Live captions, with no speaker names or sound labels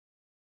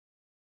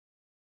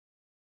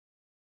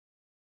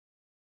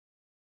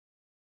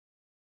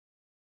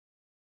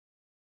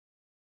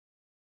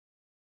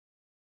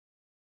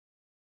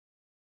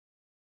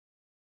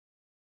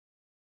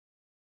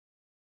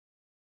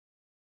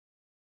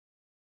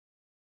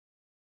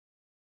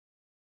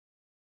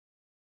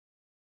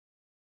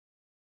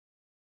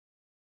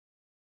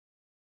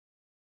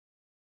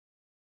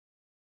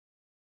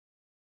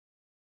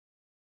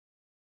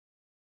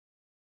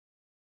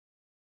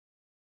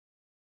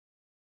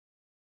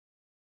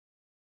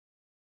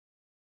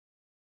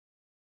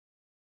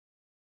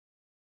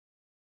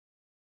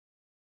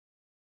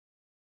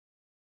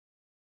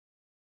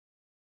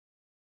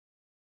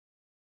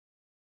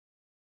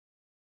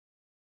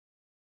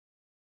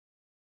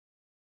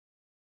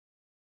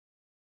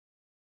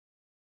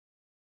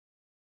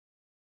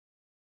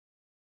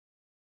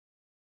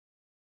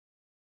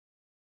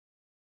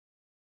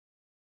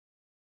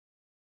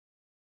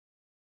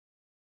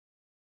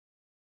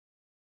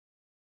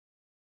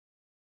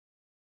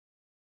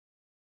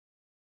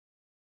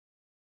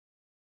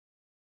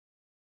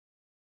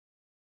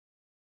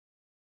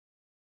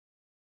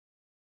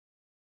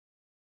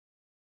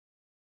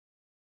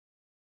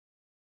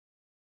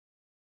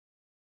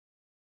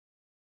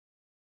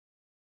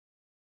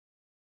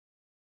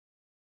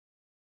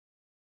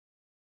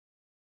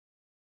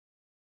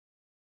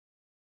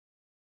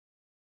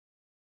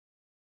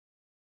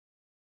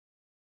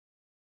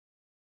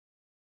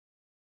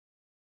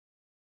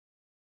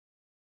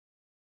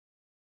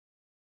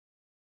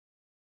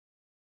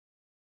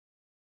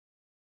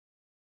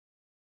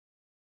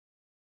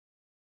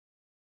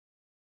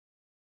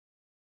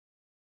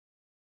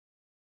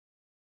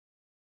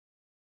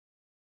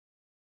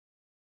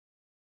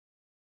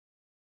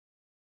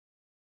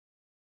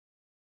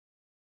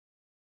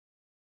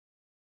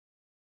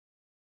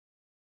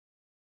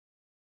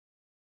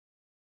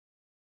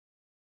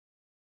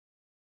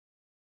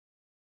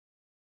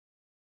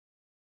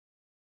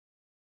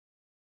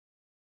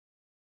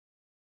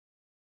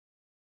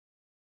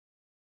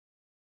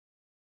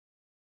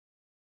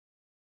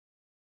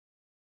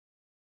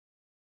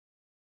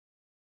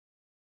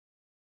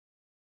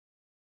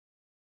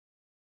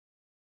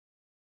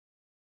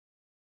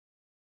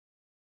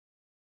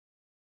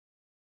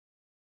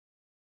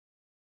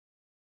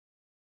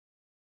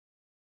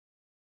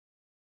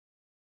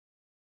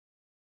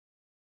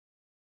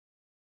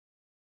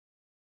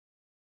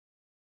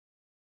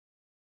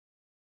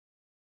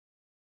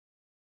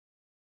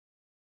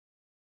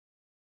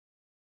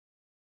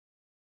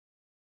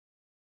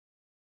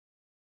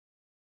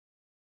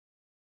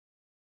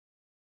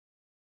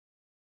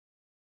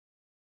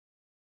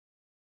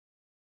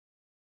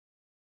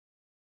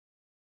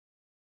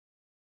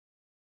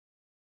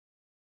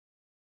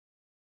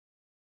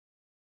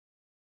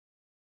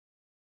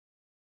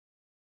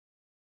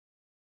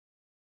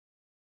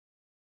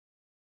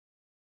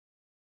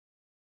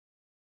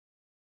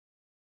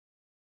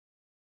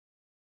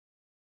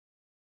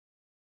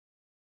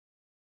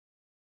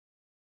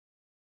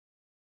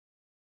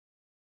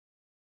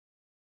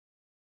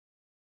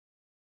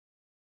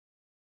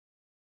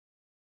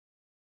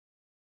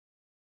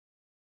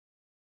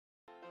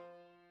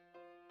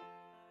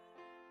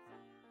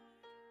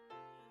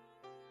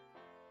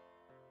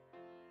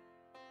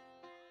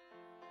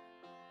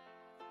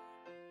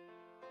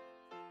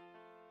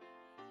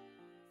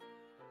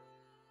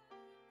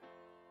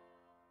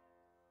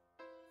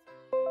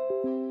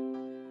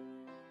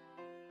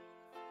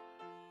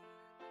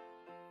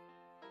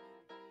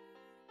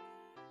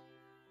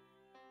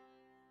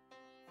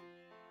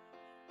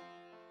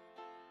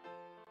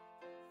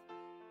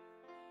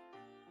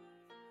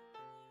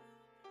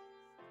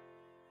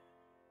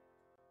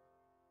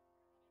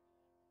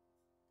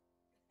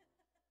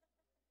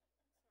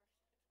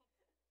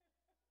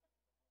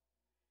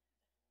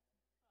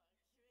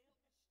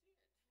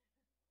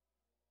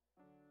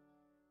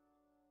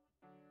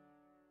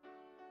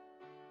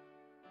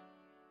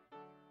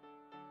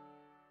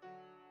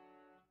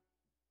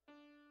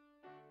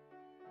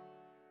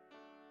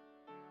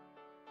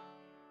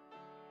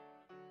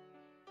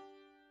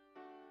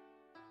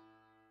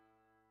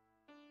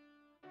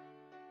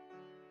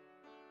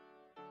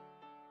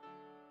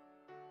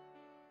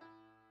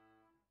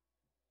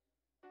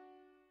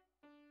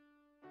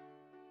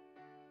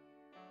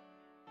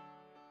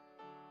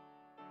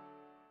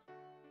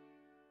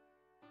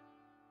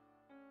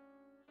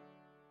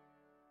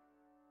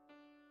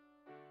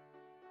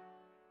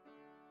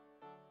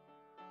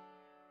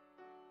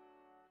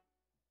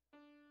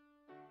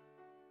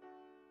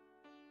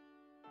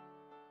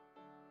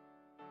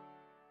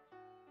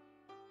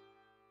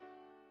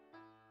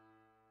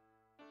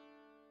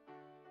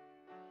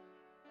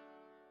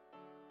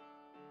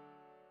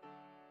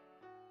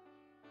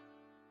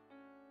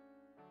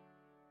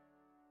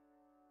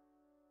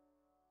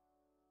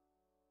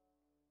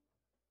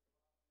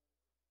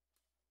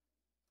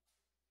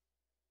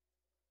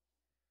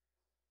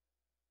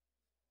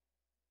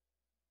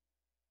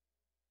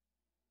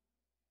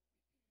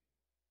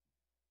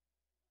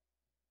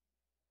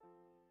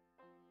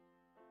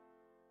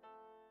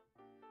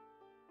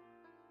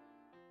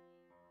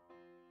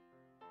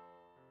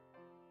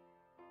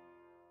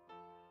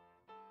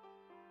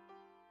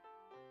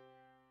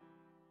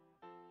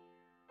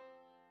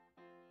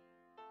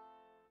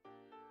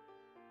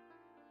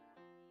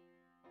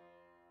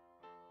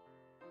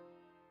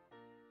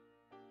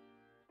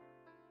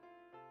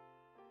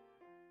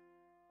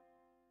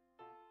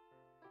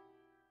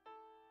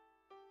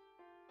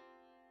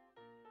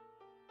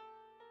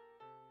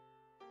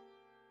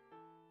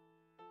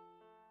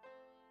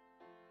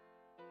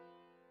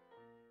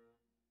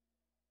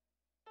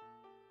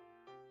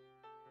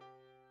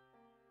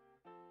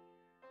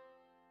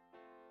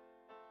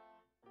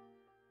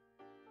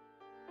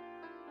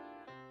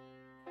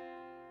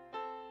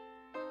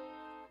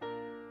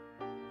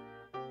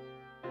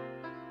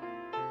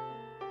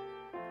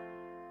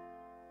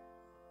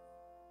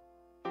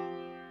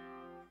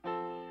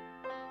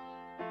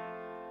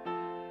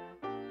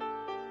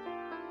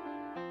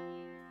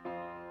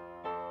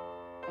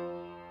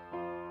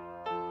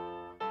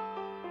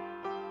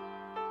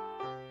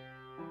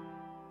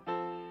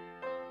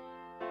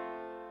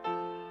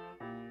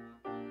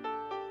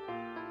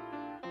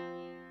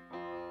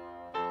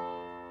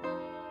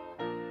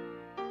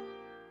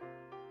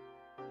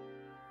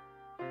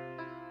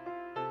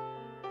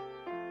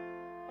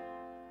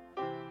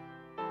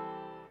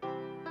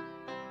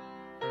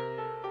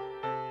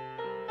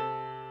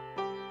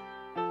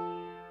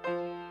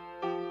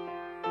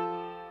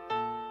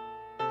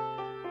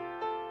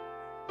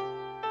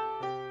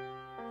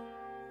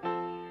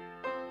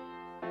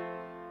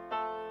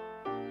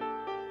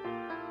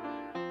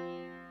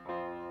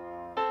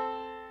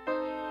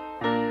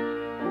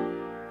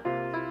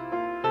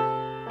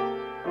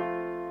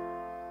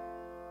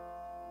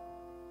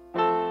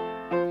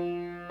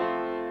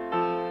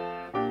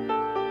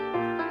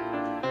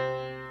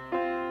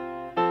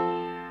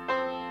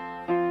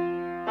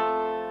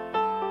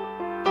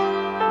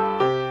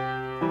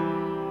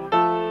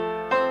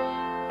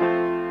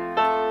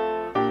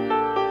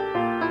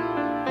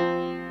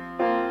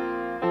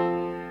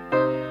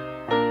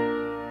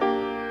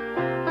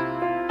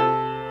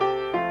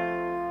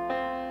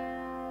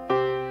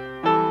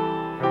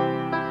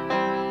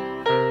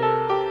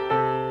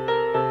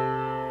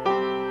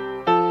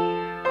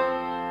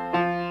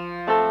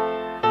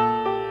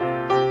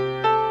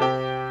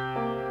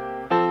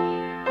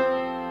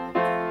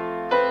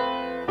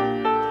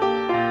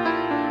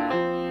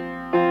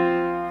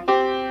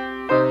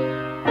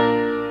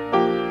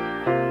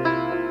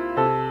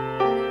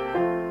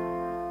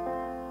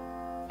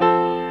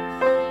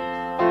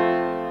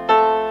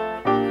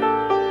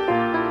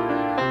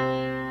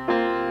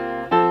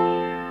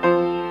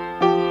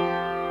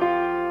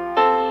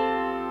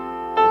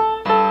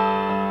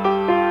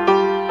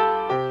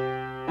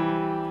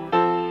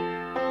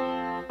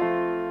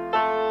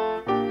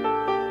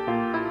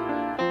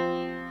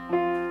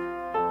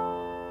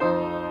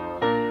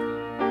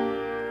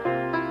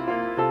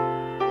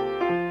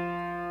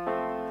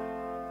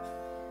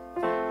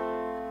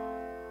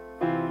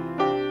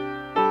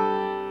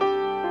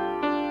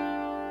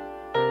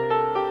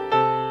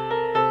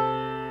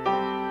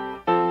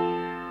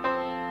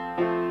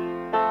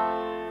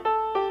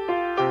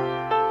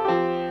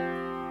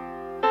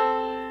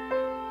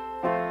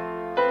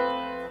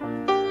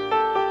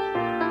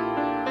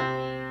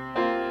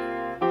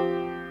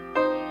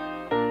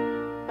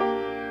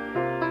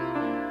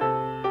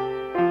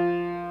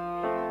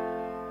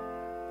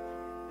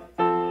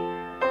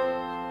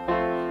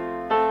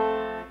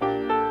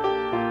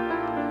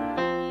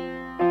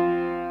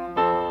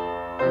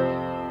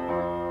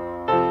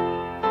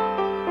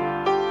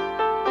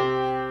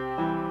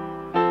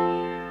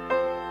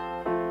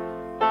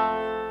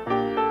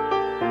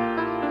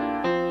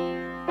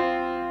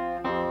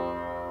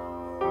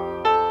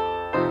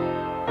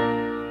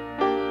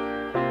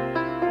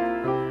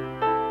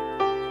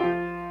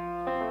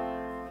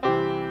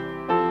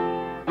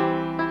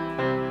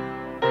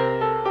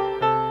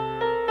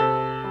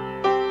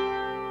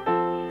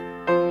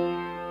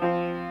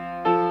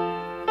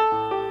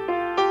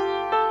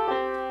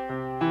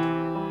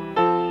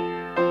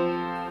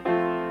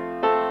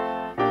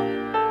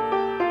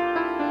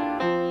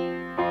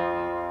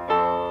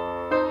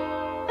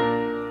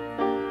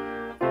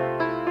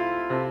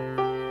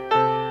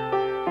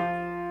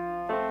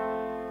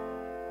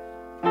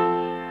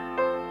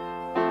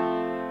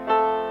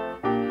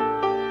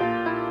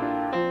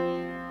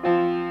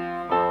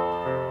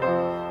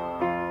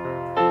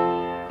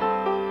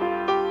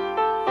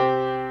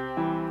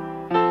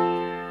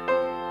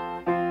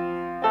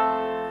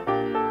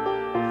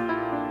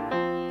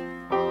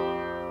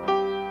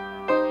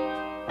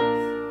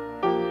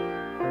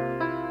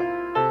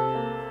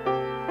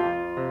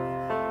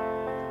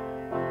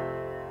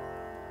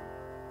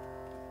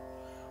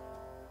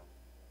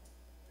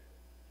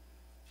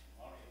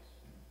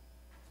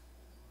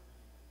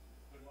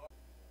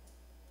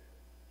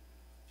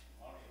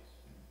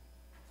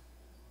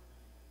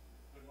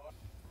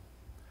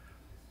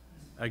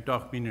Ik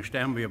dacht, mijn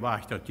stem weer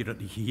wacht dat je dat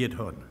niet gehoord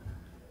had.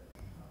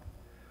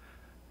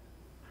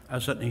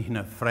 Is het niet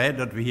een vrede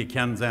dat we hier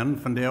kunnen zijn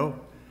van jou?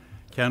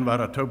 Kunnen we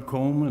er top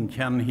komen en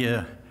kunnen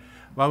hier,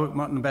 waar we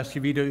moeten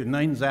best wieder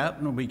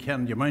hineinzetten und wir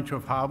können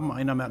Gemeinschaft haben,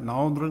 einer mit dem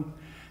anderen.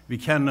 Wir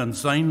können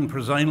uns sein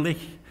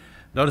persönlich.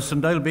 Dat is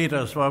een deel beter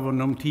als waar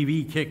we op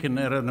TV kijken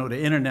of naar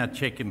de internet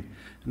kijken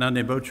en dan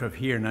de boodschap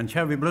hier. En dan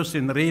gaan we bloos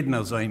in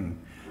redner zijn.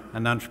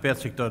 En dan speelt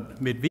zich dat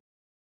met wie.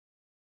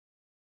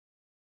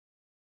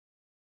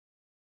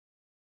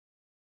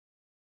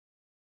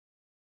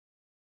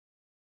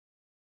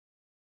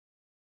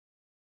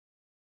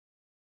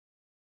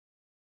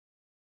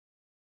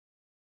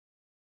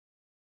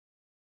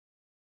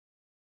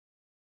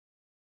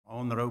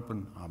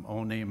 Aanroepen,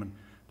 aannemen,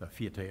 dat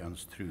viert hij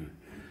ons terug.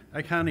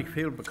 Ik ga niet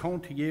veel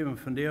bekend geven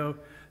van jou,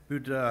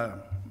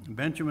 maar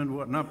Benjamin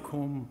wordt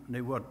opkomen en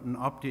hij wordt een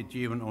update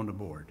geven on the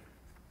board.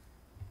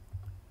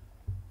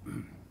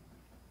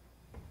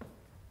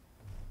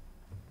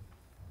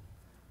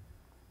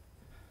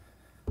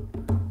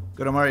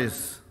 Goedemorgen.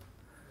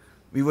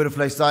 We würden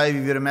vielleicht sagen,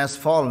 wie wir im Mess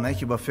fallen,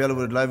 nicht? Aber viele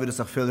würden leider das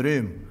auch viel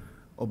Raum.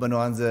 Aber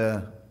nur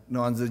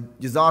unsere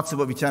Gesetze,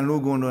 was wir können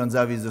schauen, dann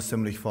sind wir so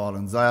ziemlich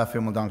fallen. Sehr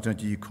vielen Dank, dass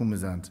Sie gekommen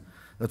sind.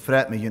 Das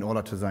freut mich, in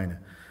aller zu sein.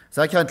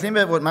 So, ich habe ein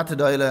kleines Wort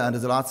mitzuteilen an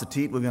dieser letzten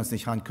Zeit, wo wir uns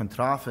nicht haben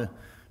treffen.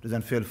 Da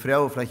sind viele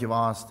Frauen vielleicht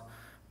gewesen.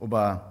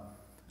 Aber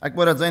ich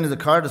wollte sagen, dass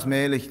Karte ist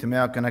möglich zu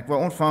merken. Ich war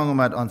angefangen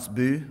mit uns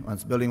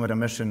Building with a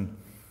Mission.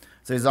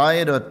 Sie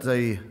sagen, dass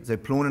sie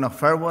planen nach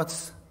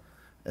vorwärts.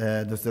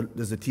 Das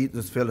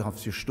ist viel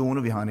auf die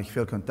Stunden, wir haben nicht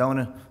viel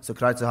Kontakte. So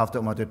kreuz sie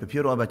haben auch die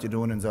Papierarbeit zu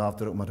tun und sie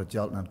haben auch das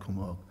Geld nicht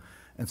kommen.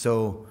 Und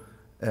so,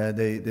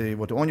 die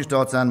wollen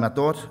angestellt sein mit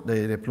dort,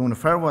 die planen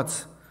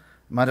vorwärts.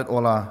 Met het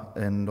alle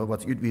en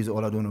wat uitwijzen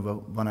alle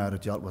doen wanneer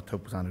het geld wat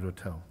top zijn doet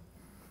tel.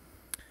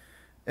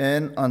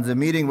 En aan de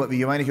meeting wat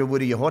we weinig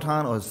over gehad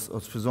hebben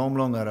als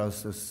verzameling of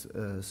als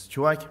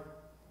Schweig,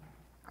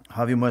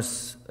 hebben we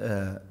moest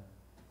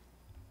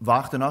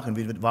wachten nog en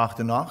we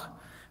wachten nog.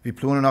 We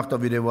plannen nog dat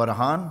we die worden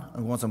gaan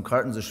en ons am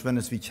karten zo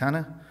schwindes wie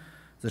kennen.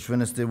 Zo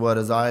schwindes die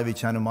worden zeggen we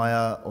kennen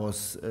meer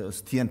als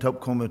 10 top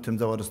komen toen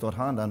we dat dort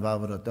gaan, dan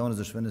waren we dat doen.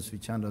 Zo schwindes wie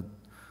kennen dat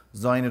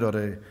zijn dat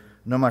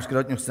nochmals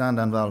gerade nicht sein,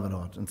 dann wollen wir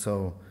dort. Und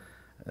so,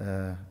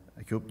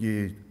 ich hoffe,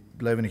 die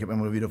bleiben nicht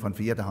immer wieder von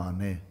vierte Hand.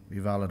 Nee,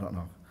 wir wollen dort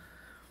noch.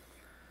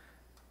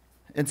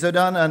 Und so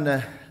dann an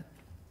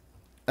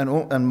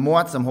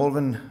März, am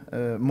halben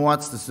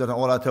März, das ist dann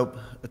alle auf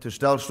der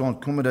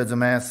Stellstand, kommen diese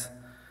Mess,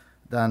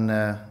 dann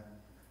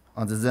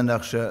an den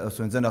Sonntag,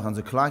 also an Sonntag an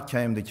der Klack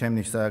kam, die kam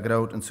nicht sehr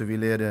groß, und so wir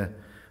lehrten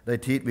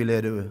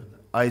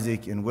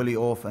Isaac und Willie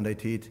auf, und die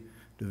Zeit,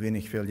 du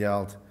wenig viel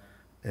Geld,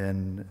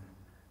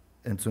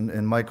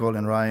 und Michael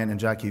und Ryan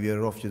und Jackie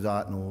wären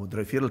aufgesagt, noch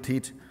 3/4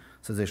 Zeit.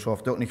 So, sie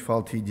schafft auch nicht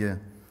voll Zeit.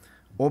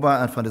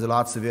 Aber von dieser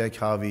letzten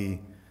Weg habe ich,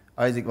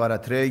 Isaac war da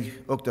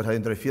träg, auch dort hat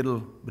er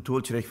 3/4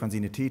 betont gekriegt von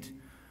seiner Zeit.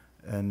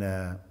 Und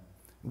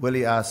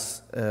Willie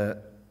ist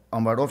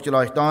am Bad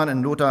aufgelegt dann,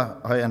 und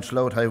Lothar hat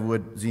entschlossen, er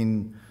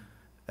würde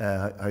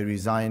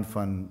resign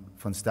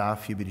von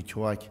Staff hier bei der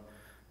Kirche.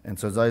 Und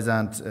so, sie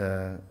sind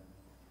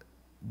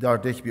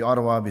dort dicht bei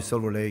Ottawa, bei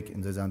Silver Lake,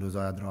 und sie sind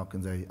da drauf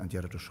und sie an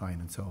zu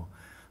scheinen. So.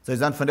 Sie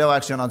sind von der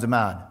Aktion an der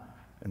Mann.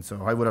 Und so,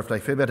 ich würde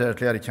vielleicht viel besser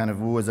erklären, ich kann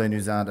wo sie nun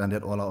sind, und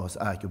das alle aus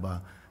Eich.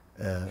 Aber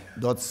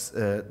das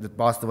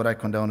Beste, was ich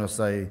kann tun, ist,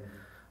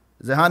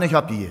 sie haben nicht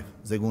abgegeben.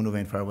 Sie gehen nur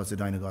für was sie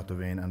deine Gott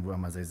wählen und wo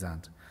immer sie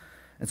sind.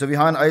 Und so, wir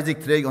haben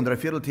Isaac trägt und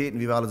 3/4 Täten,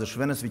 wir wollen so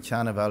schwindes wie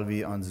kennen, weil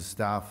wir unser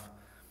Staff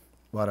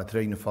war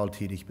trägende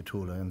volltätig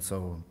betonen. Und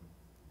so,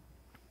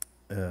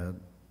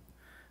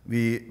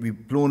 wir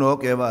planen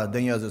auch,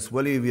 Dinge, als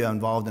Willie, wir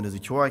involviert in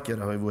diese Kirche,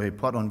 wo wir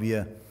partnern,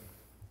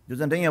 das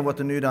sind Dinge,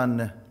 die nu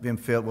dan wem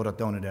veel wordt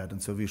doen dat. En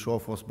zo we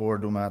schaffen ons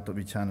boord doen dat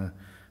we kunnen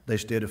die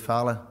steden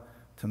vallen,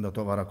 toen dat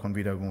we kan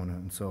weer gaan.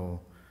 En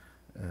zo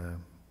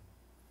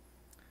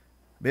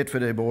bid voor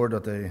de boord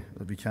dat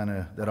we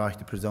kunnen de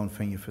rechte persoon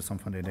vinden voor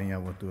sommige van die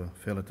dingen wat door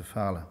veel te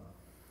vallen.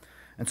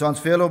 En zo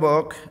ons veel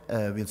ook,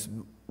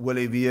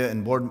 willen we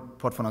een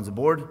boord van onze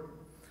boord.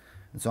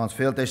 En zo ons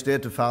veel die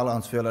steden te vallen,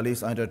 ons veel alleen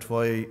 1 tot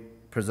 2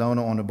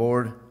 personen aan de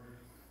boord.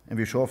 En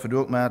we schaffen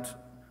ook met.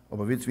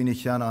 Aber wir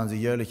nicht gerne an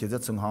die jährliche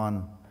Sitzung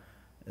haben,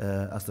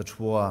 als das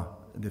vor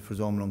die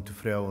Versammlung zu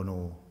Frauen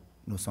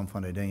nur so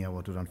von den Dingen,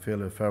 wo du dann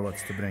viele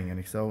vorwärts zu bringen.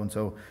 Nicht so und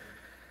so.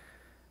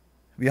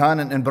 Wir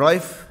haben einen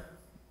Brief,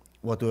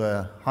 wo du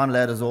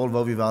handleiten soll,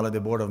 wo wir wollen die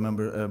Board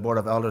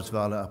of Elders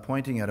wollen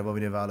appointing, oder wo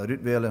wir die wollen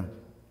auswählen.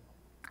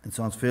 Und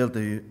sonst fehlt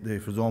die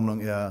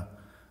Versammlung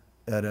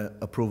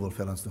Approval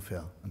für uns zu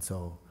viel. Und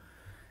so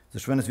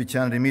schön, dass wir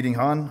die Meeting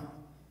haben.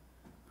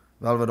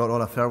 Weil wir dort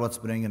alle vorwärts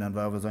bringen und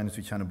weil wir sein, dass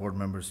wir keine Board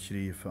Members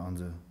schreiben für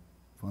unsere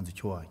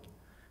Kirche.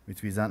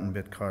 Wir senden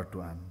mit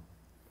Karte an.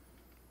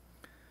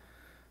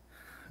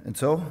 Und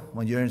so,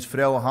 wenn ihr uns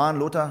Frauen haben,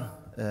 Lothar,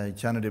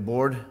 ich kann die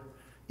Board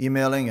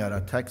E-Mailing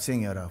oder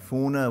Texting oder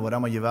Phone, was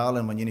immer ihr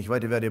wollen, wenn ihr nicht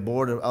weiter wer die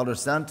Board oder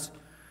Elders sind.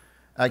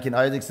 Ich kann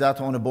Isaac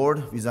sagen on the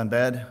Board, wir sind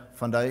beide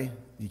von dir,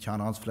 die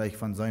kann uns vielleicht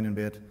von seinem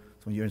Bett,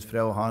 wenn ihr uns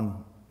Frauen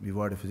haben, wir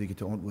worden für sie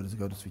te antwoorden so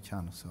gut als wir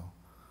können. So,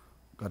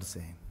 Gottes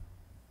Segen.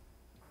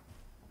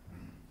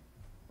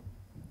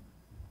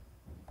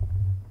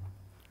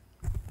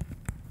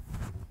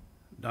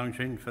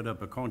 Dankeschön für das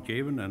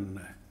Bekanntgeben und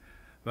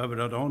wir wir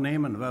das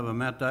annehmen, wir wir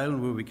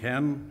mitteilen, wo wir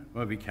können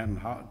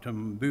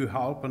zum Buch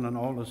helfen und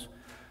alles,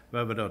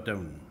 wir wir das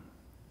tun.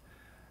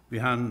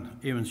 Wir haben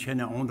eben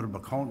keine andere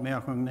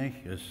Bekanntmerkung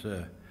nicht.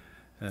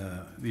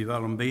 Wir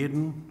wollen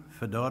beten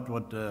für das,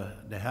 was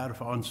der Herr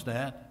für uns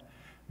tut.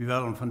 Wir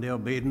wollen von der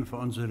beten für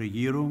unsere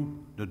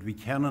Regierung, dass wir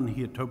können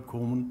hier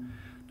kommen,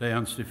 die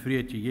uns die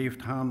Friede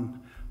gegeben haben.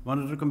 Wenn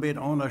es ein bisschen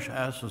anders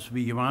ist, als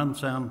wir gewohnt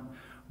sind,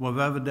 wo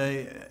wir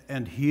die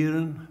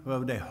enthieren, wo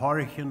wir die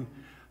horchen,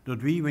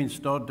 dass wir, wenn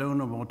es dort tun,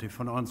 was er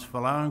von uns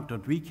verlangt,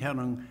 dass wir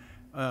können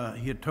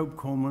hier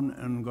kommen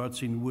und Gott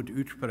sein Wort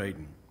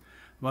aussprechen.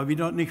 Weil wir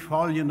dort nicht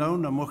fallen,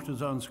 dann möchten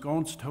sie uns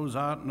ganz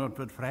sagen, dass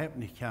wir das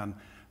nicht können.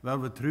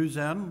 Weil wir treu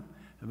sind,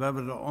 weil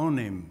wir das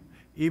annehmen.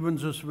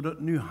 Ebenso als wir das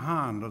nu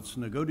haben, das ist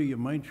eine gute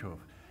Gemeinschaft.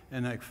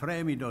 Und ich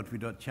freue mich, dass wir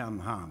das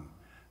können haben,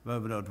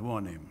 weil wir das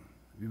wahrnehmen.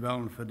 Wir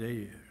wollen für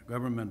die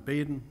Government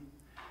beten.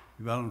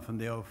 Wir wollen von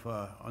der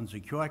für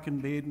unsere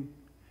Kirchen beten.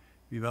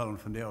 Wir wollen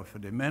von der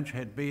für die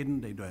Menschheit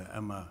beten, die da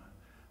immer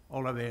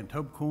alle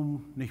Wege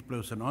kommen, nicht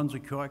bloß in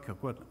unsere Kirche,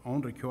 auch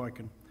andere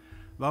Kirchen.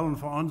 Wir wollen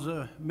für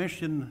unsere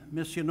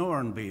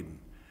Missionaren beten.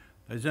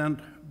 Die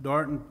sind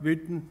dort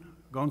wütend,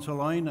 ganz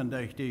allein, und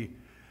durch die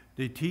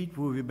Zeit,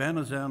 wo wir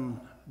bei sind,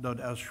 dort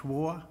ist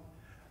schwer,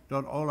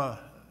 dort alle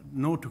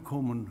Not zu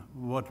kommen,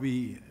 was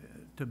wir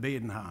zu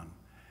beten haben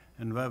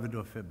und was wir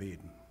dafür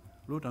beten.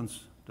 Lass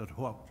uns das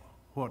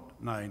Hort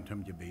nein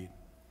zum Gebet.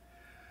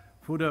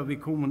 Vater, wir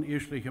kommen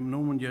erstlich im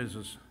Namen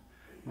Jesus,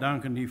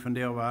 danken die von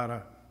der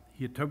Ware,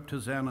 hier top zu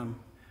sein,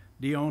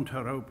 die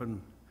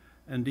unterrufen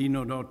und die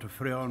nur dort zu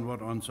freuen,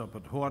 was uns auf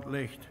das Hort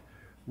liegt,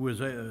 wo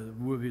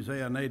wir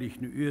sehr neidig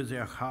eine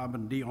Ursache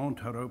haben, die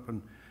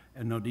unterrufen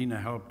und nur die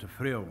Hilfe zu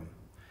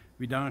freuen.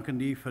 Wir danken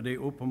dir für die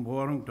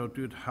Offenbarung, dass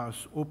du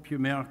hast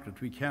abgemerkt,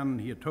 dass wir können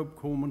hier top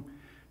kommen,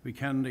 wir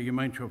können die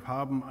Gemeinschaft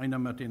haben, einer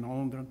mit den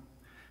anderen.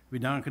 Wir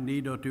danken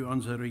dir, dass du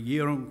unsere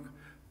Regierung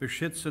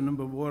beschützen und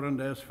bewahren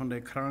lässt von der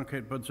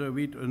Krankheit, was so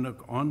weit und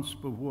auch uns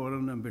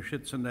bewahren und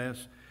beschützen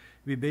lässt.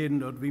 Wir beten,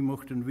 dass wir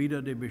möchten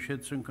wieder die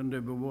Beschützung und die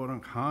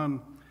Bewahrung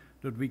haben,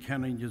 dass wir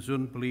können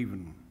gesund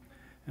bleiben.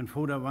 Und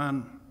Vater,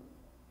 wann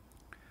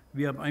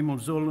wir auf einmal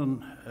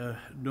sollen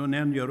durch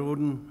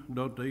Jahren,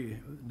 dass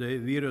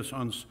der Virus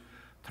uns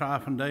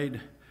treffen wird,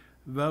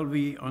 weil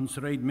wir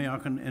uns recht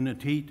merken in der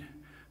Zeit,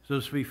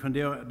 dass wir von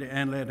der die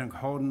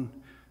Einladung haben,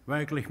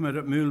 wirklich mit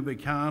dem Müll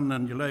bekannt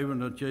und glauben,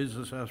 dass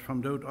Jesus erst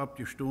vom Tod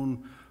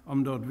abgestanden,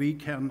 dass wir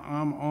können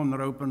Arm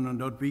anrufen und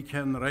dass wir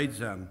können reit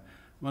sein.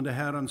 Wenn der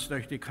Herr uns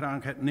durch die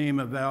Krankheit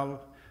nehmen will,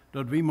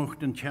 dass wir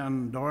möchten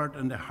können dort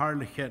in der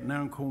Herrlichkeit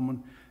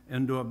ankommen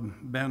und dort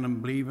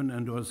bleiben bleiben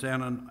und dort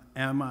sein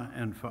immer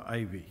und für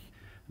ewig.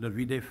 Dass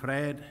wir die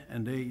Friede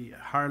und die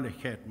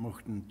Herrlichkeit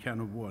möchten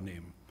können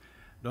wahrnehmen.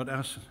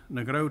 Das ist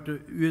eine große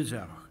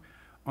Ursache,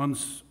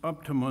 uns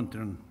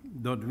abzumuntern,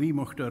 dass wir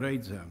möchten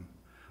reit sein.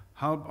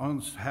 Help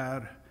uns,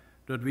 Herr,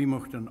 dass wir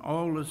möchten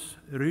alles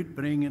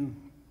rüberbringen,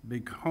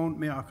 bekannt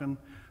machen,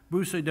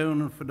 Buße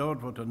tun für das,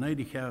 was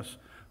nötig ist,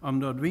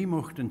 dass wir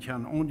möchten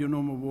können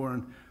angenommen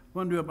werden,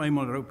 wenn du auf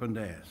einmal rufen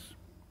ist.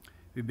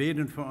 Wir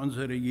beten für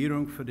unsere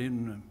Regierung, für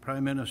den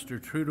Prime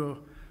Minister Trudeau,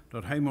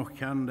 dass er noch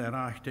kann die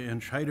rechten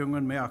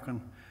Entscheidungen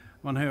machen,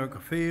 wenn er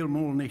auch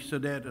vielmal nicht so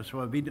das ist,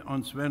 was wir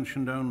uns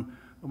wünschen tun.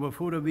 Aber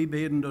vorher wir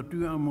beten, dass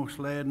du ihn musst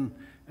leiden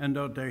und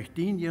dass durch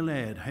dein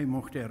Geleit er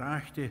muss die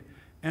rechte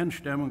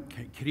Einstimmung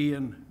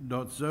kriegen,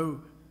 das so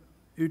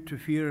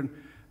auszuführen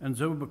und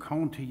so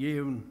bekannt zu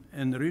geben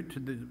und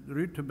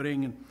rüber zu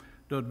bringen,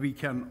 dass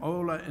wir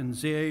alle in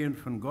Serien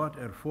von Gott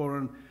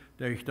erfahren,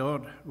 durch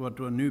das, was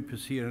da nun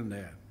passieren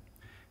wird.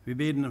 Wir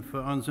beten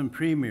für unseren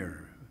Premier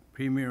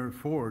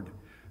Ford,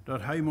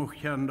 dass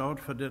er dort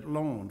für das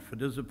Land, für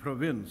diese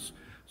Provinz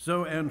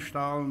so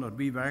einstellen, dass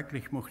wir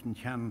wirklich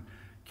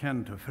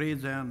können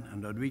zufrieden sein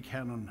und dass wir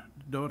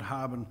dort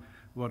haben,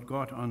 was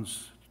Gott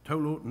uns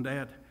zulassen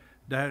wird,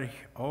 durch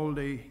all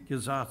die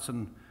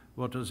Gesetze,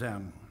 was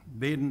sind.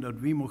 Beten,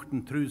 dass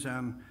wir treu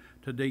sein,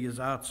 zu den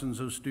Gesetzen,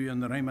 so du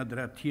in Römer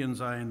 13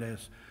 sein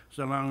ist,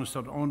 solange es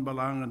dort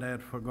anbelangt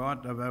ist für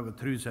Gott, da werden wir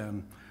treu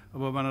sein.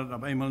 Aber wenn es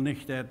auf einmal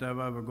nicht ist, da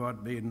werden wir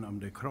Gott beten, um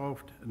die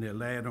Kraft und die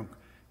Leitung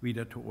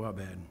wieder zu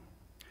arbeiten.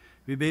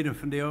 Wir beten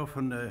von dir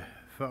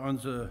für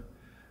unsere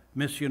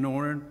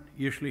Missionaren.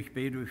 Erstlich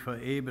beten wir für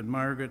Abe und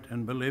Margaret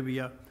in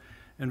Bolivia.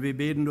 Und wir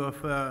beten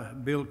für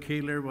Bill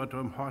Keeler, was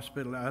im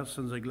Hospital ist,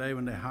 und sie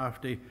glauben, er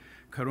hat die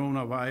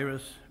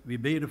Coronavirus.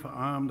 Wir beten für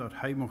ihn, dass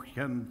er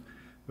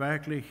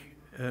wirklich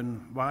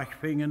einen Weg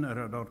finden,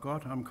 oder dass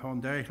Gott ihm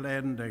kann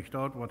durchleiten, durch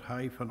das, was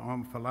er von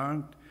ihm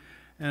verlangt.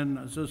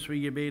 Und so ist wir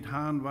gebeten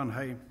haben, wenn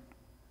er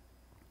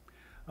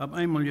auf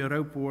einmal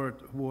geraubt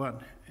wird,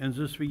 und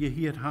so ist wir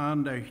gehört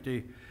haben, durch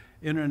die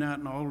Internet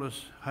und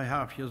alles, er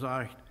hat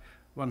gesagt,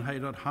 wenn er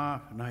das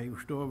hat, und er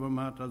gestorben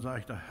ist, dann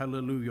sagt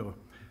Halleluja,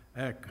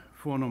 ich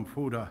von dem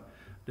Vater,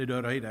 der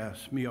bereit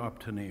ist, mich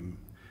abzunehmen.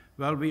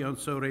 weil wir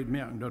uns so recht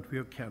merken, dass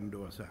wir kennen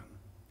durch sein.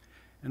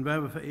 Und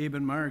weil wir für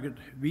eben Margit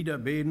wieder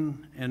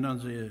beten in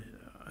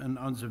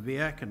unser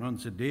Werk, in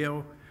unser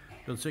Deel,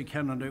 dass sie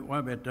können die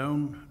Arbeit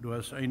tun. Du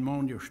hast einen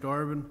Mann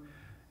gestorben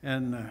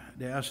und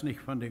der ist nicht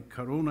von der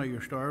Corona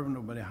gestorben,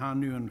 aber der hat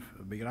nu ein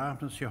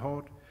Begräbnis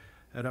gehabt.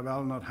 Er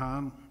will nicht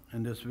haben.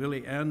 Und das will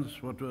ich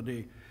eins, was wir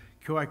die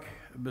Kirche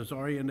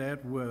besorgen hat,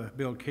 wo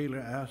Bill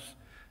Kehler ist,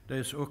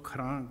 der ist auch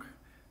krank.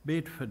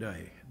 Bet für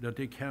dich, dass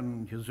ich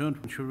gesund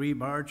von Cherie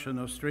Barge in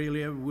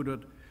Australien, wo das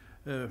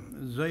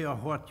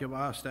sehr hart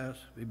gewesen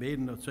ist. Wir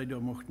beten, dass sie da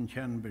möchten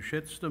können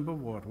beschützt und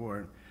bewahrt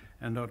werden.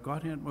 Und dass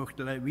Gott nicht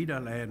möchte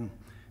wiederleiden.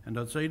 Und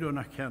dass sie da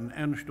noch können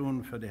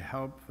anstehen für die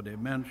Hilfe für die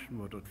Menschen,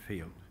 wo das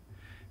fehlt.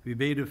 Wir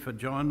beten für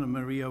John und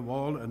Maria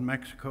Wall in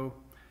Mexiko,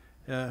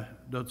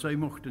 dass sie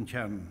möchten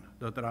können,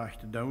 das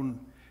Recht tun.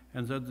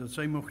 Und dass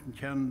sie möchten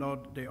können,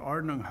 dort die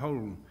Ordnung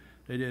holen,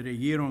 die die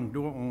Regierung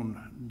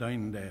da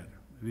dienen wird.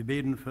 Wir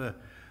beten für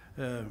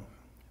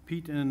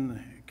Pete und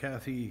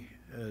Kathy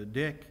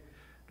Dick,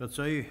 dass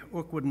sie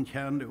auch würden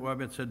können, die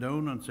Arbeit zu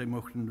tun, und sie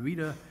möchten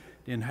wieder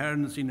den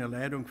Herrn seine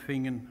Leitung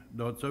finden,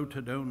 dort so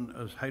zu tun,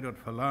 als er dort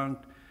verlangt,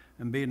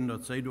 und beten,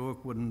 dass sie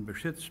auch würden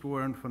beschützt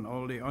werden von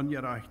all der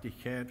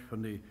Ungerechtigkeit,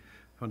 von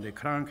der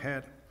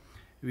Krankheit.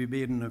 Wir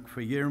beten auch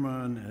für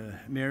Irma und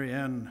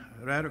Marianne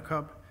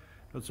Radekop,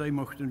 dass sie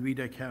möchten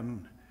wieder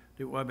können,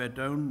 die Arbeit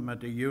tun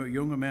mit den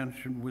jungen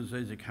Menschen, wo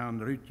sie sich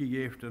haben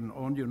rückgegeben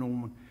und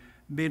angenommen.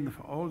 Beten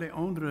für all die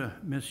anderen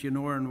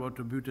Missionaren, die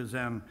zu Büte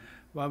sind,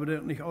 weil wir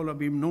das nicht alle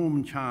beim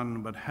Namen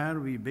kennen, aber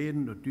Herr, wir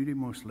beten, dass du die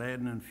musst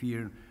leiden und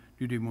führen,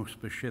 du die musst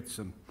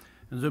beschützen.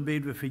 Und so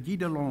beten wir für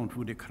jedes Land,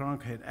 wo die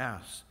Krankheit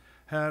ist.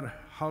 Herr,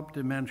 halb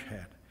die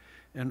Menschheit.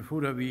 Und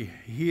wo wir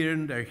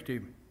hören durch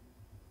die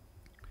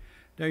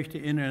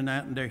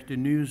Internet und durch die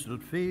News, dass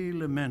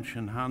viele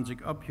Menschen haben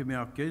sich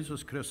abgemerkt,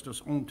 Jesus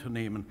Christus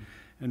anzunehmen.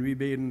 Und wir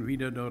beten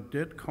wieder, dass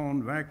das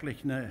kann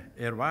wirklich eine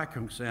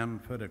Erweckung sein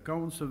für die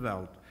ganze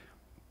Welt.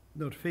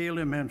 Dass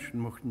viele Menschen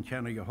möchten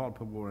können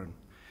geholfen werden.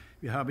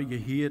 Wir haben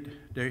gehört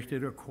durch die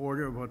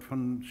Rekorder, was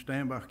von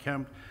Steinbach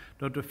kommt,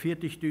 dass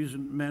 40.000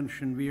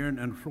 Menschen wären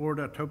in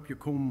Florida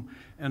gekommen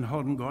und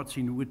haben Gott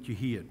sein Wort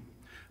gehört.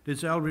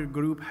 Dieselbe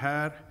Gruppe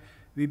Herr,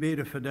 wir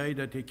beten für die,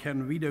 dass die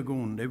können wieder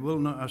gehen. Die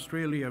wollen nach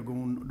Australien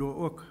gehen, da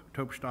auch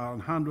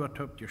topstellen, haben dort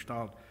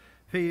topgestellt.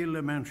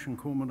 Viele Menschen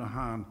kommen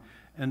dahin.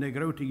 Und die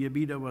großen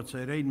Gebiete, was sie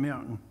reden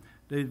merken,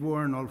 die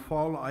waren al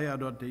voll Eier,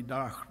 dass die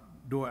Tag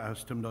da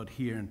ist, um das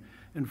hören.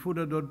 Und für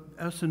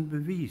das ist ein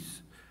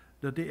Beweis,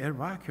 dass die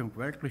Erweckung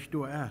wirklich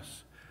da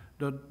ist.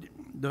 Dass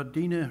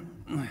die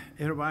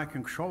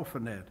Erweckung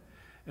schaffen hat.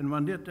 Und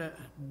wenn das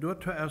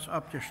dort ist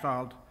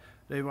abgestellt,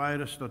 die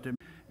weiß, dass die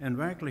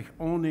wirklich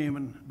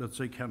annehmen, dass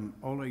sie können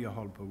alle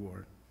geholfen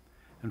werden.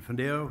 Und von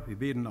daher, wir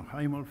beten noch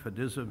einmal für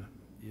diese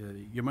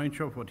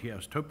Gemeinschaft, die hier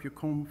ist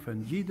gekommen,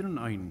 von jedem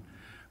einen.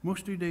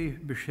 Musst du die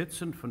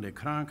beschützen von der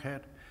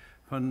Krankheit,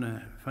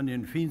 von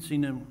den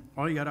Finstern,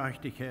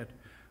 Ungerechtigkeit.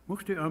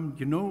 Musst du an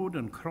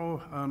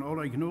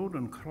alle Gnade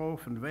und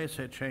Kraft und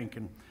Weisheit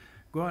schenken,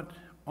 Gott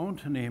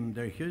anzunehmen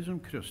durch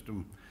Jesus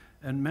Christus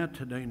und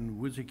mitzunehmen,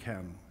 wo sie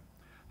kann.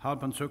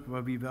 Halb uns auch,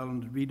 weil wir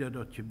wollen wieder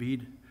das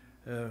Gebiet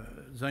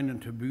seinen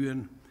zu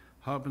bühen,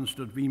 halb uns,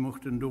 dass wir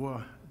möchten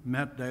da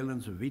mitteilen,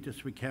 so weit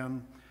es wir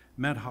können,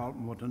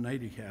 mithalten, was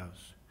nötig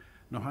ist.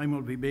 Noch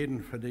einmal, wir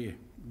beten für die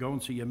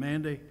ganze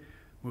Gemeinde,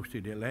 musst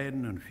du die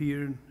leiden und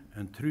führen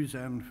und treu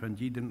sein von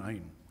jedem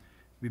ein.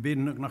 Wir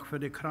beten auch noch für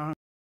die Kranken.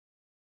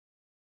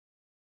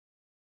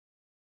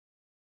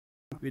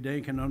 Wir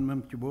denken an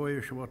mein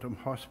Gebäude, was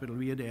im Hospital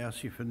wieder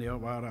erst von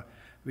der war.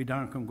 Wir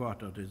danken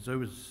Gott, dass es so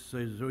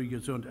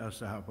gesund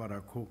ist, dass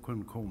er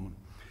kommen.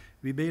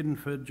 Wir beten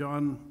für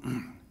John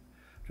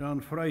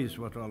Freis,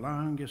 was er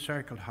lange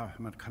gezirkelt hat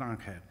mit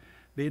Krankheit.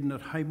 Beten,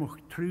 dass er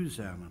treu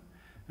sein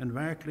und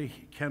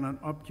wirklich können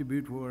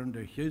abgebaut werden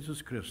durch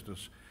Jesus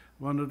Christus.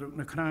 Wenn es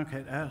eine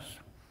Krankheit ist,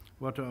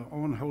 was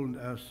anholend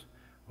ist,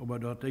 aber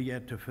dort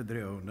jetzt zu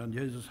verdrehen. Denn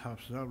Jesus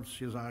hat selbst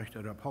gesagt,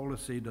 oder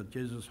Paulus sagt, dass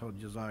Jesus hat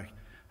gesagt,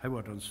 er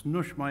wird uns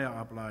nicht mehr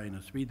ableihen,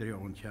 als wir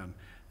drehen können.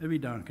 Und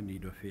wir danken dir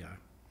dafür.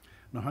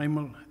 Noch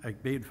einmal, ich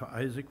bete für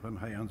Isaac, wenn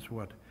er uns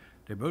wird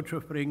die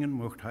Botschaft bringen,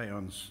 möchte er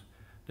uns,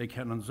 die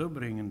können so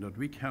bringen, dass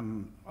wir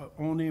können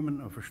annehmen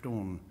und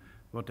verstehen,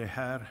 was der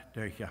Herr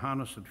durch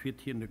Johannes, das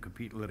 14.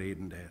 Kapitel,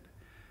 reden wird.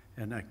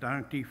 Und ich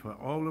danke dir für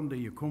allem,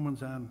 die gekommen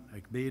sind.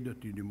 Ich bete, dass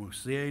du die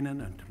musst sehen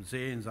und zum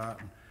Sehen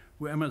sagen,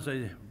 wo immer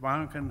sie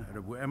wanken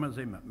oder wo immer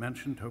sie mit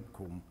Menschen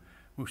kommen,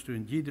 musst du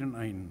in jedem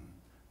einen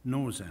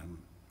nah sein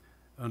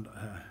und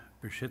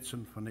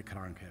beschützen von der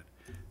Krankheit.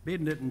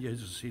 Beten das in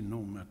Jesus in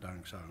Namen mit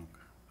Danksagung.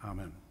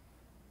 Amen.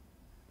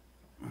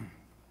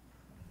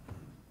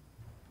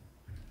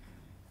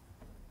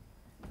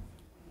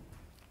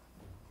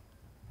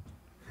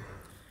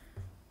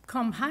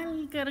 Komm,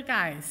 Heiliger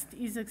Geist,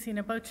 Isaac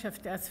seine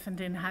Botschaft ist von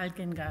den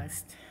Heiligen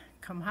Geist.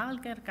 Komm,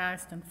 Heiliger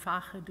Geist, und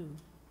fache du.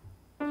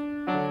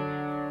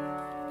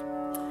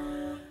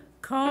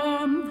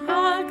 Komm,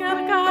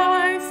 Heiliger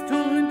Geist,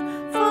 und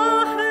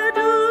fache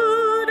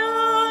du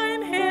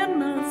dein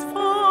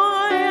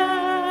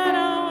Himmelsfeuer.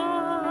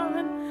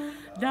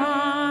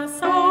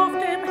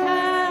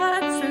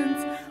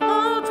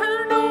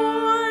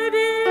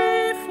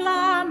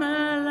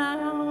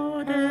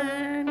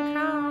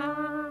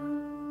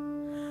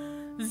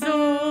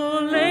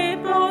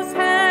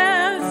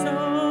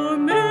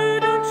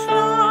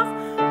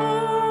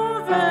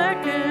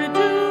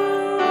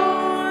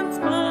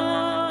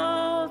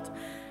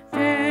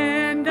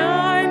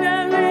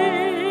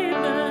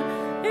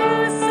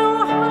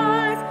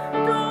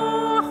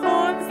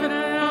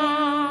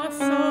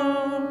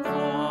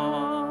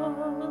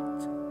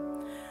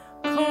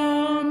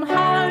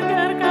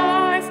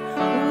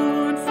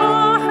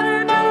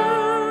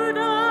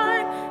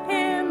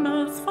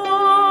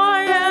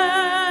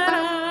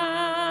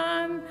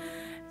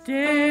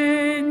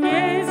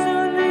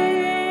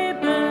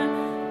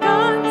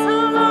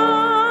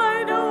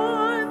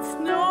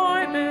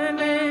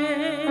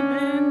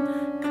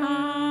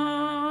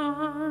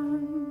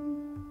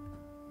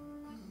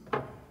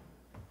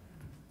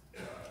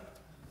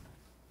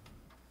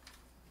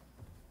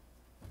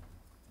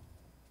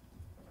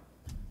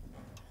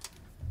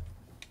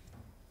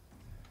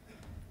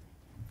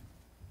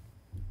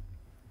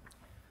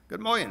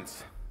 Guten Morgen.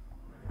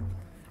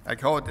 Ik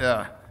had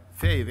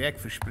veel werk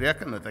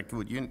versproken dat ik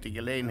jullie de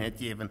gelegenheid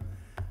geven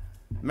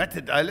met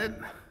te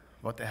delen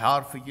wat de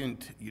Heer voor jullie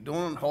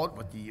gedaan had,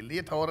 wat je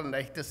geleerd hadden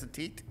in deze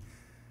tijd.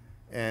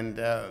 En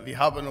we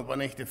hebben op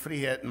een echte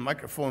vrijheid een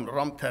microfoon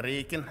rond te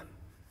rekenen,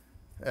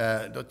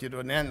 dat je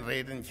door hen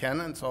reden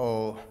kennen.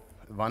 Zo,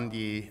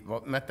 wanneer je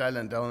wat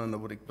middelen dan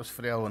word ik best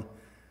vragen,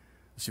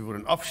 ze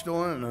worden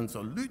afstaan en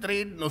zo luid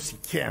reden als ze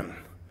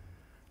kennen.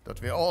 Dat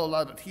we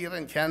alle dat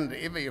hierin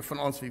kennen, ieder van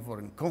ons, we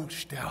worden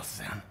constel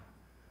zijn.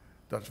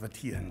 Dat we het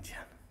hierin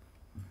kennen.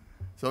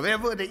 Zo, wer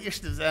wordt de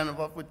eerste zijn en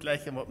wat moet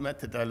leggen wat met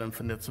te delen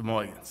van dit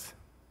morgens?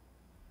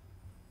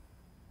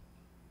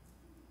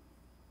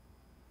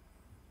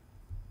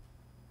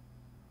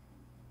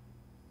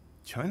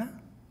 China?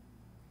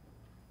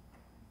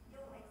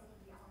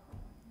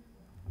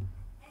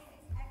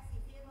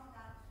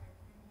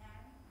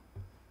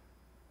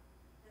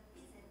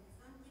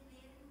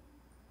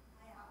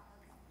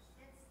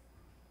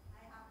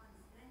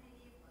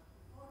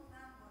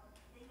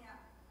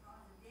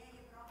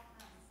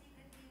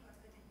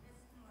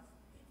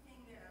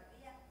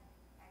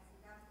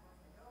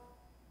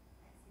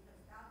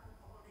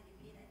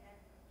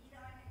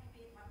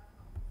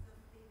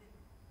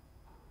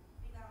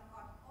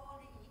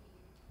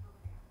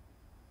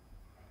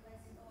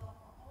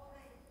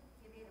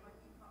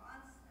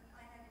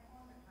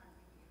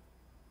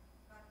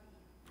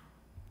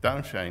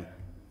 Dankeschön.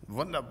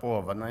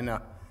 Wunderbar, wenn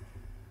einer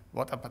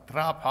was auf der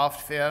Trab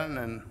haftfähren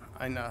und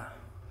einer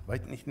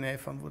weiß nicht mehr,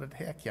 von wo das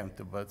herkommt,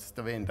 aber es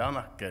da wen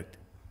danach geht.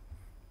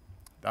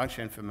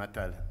 Dankeschön für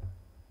Mitteil.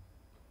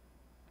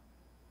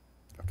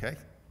 Okay?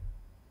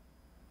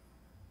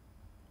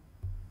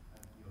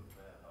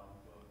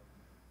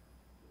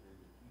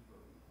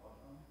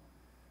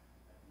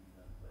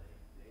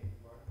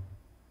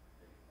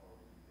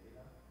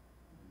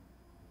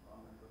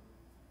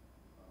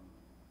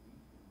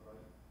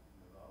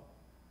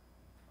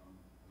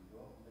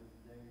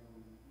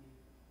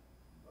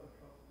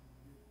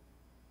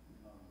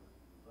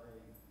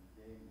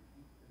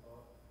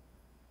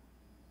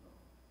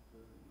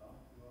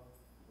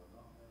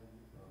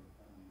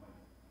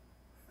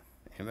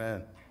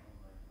 Amen.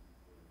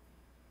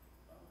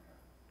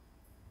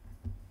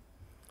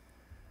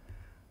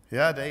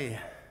 Ja, die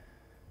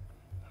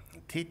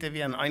Titel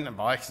wie einer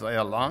war ich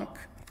sehr lang,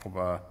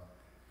 aber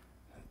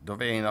da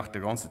wäre ich nach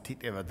der ganzen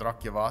Zeit über Druck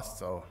gewesen,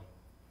 so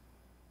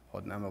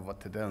hat nicht mehr was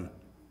zu tun.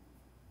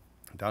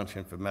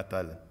 Dankeschön für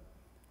Mitteilen.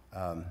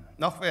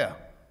 Noch wer?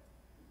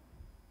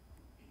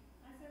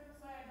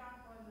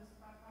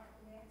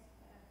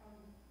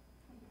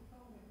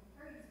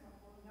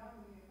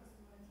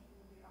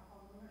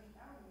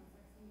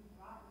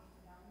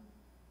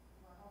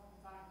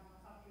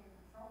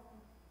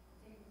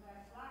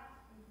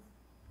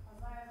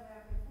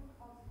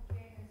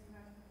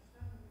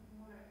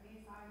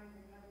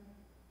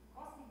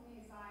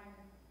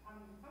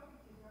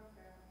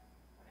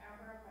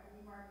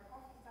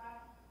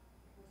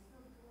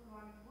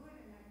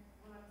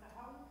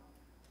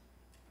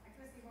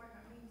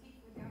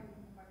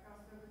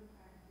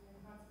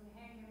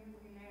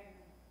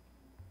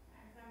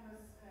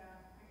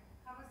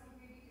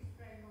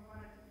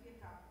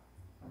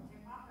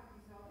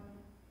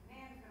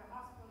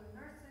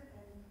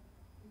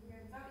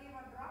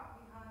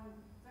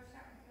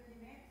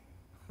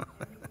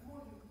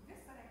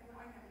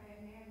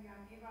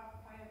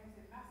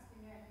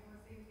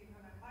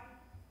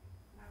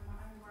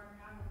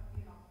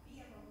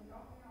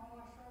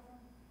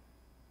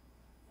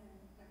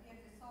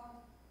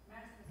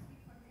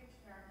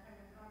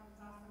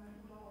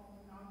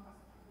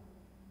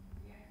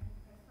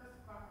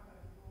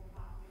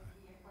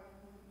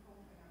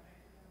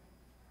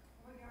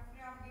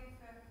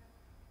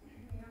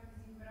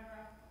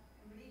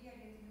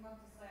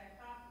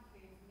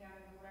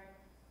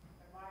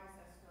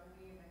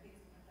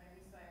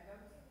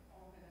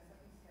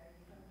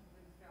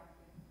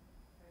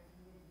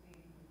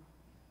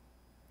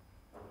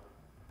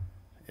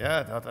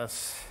 Ja, dat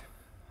is,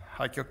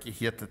 heb ik ook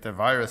gehoord dat de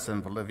virus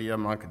in Bolivia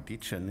manche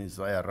Deutschen niet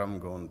zo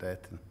herumgehen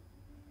daten.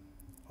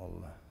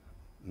 Al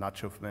nicht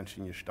so viele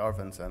Menschen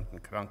gestorben sind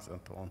und krank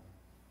sind.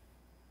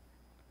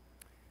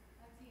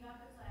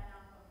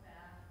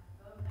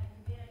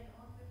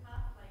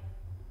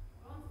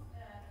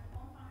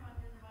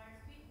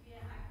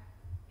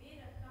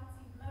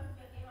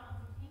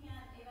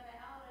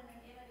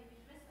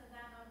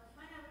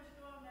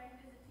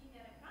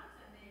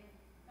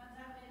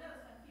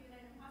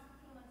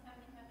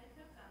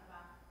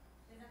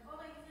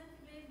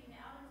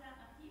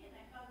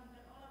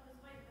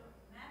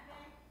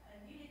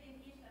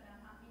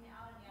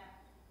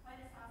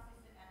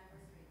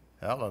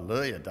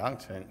 Halleluja,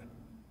 dankzij.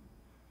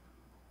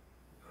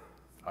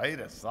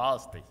 Heute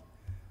saß dich.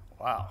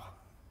 Wow.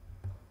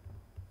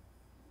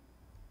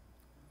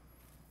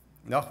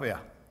 Noch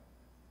wer?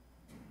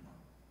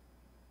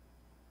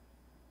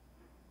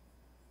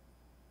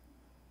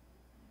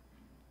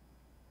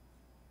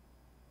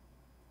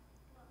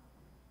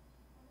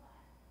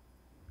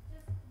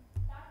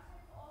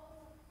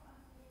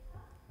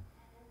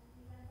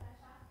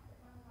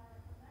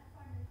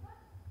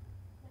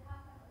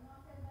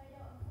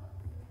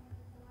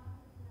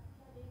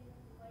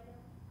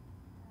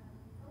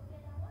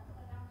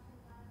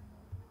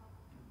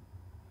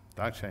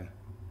 Dankeschön.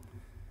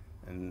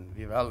 Und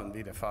wir wollen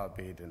wieder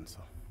verbeten.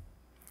 So.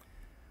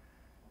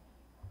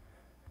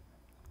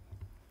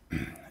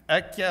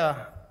 Ich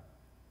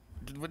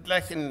würde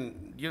gleich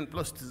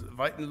bloß die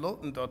weiten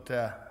Loten dort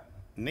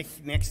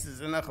nicht nächste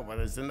Sonntag, aber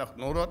der Sonntag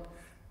nur dort,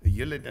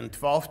 Juli den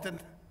 12.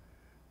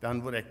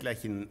 Dann würde ich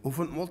gleich einen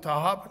Aufenthalt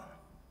haben.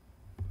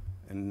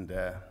 Und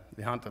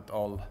wir haben das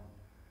all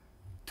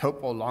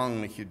total lang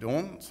nicht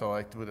getan, so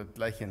ich würde das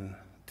gleich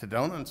zu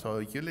tun,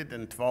 so Juli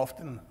den 12.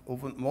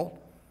 Aufenthalt.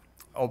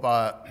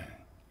 Aber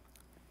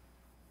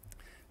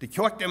die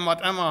Kirche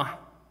hat immer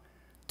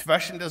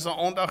zwischen dieser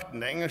Andacht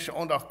und der englischen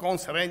Andacht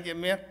ganz rein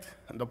gemerkt,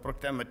 und da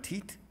braucht immer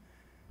Zeit.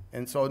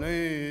 Und so nu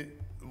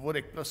würde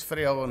ich bloß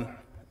fragen,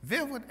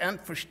 wer wird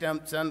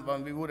einverstanden sein,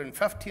 wenn wir in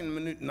 15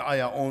 Minuten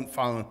Eier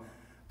anfangen,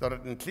 dass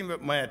es ein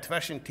klein mehr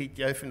Zwischenzeit gibt,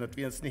 dass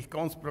wir uns nicht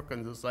ganz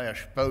brücken, das sei ja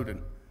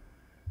spüren.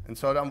 Und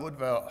so dann würden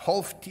wir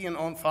 9:30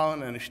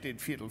 anfangen und es steht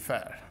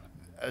 4:15.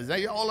 Seid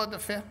ihr alle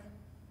dafür?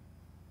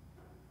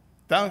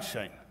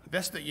 Dankeschön.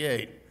 Beste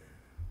je.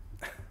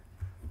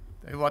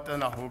 Die wird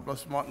dann auch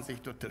bloß machen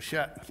sich dort zu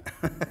schatten.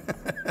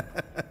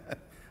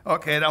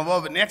 Okay, dann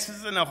wollen wir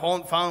nächstes Jahr noch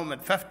anfangen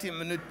mit 15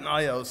 Minuten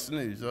Eier aus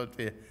Snü, so dass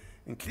wir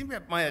ein klein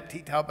bisschen mehr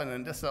Zeit haben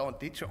in dieser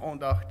und diese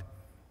Andacht.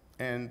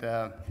 Und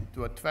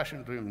dort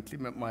zwischendrin ein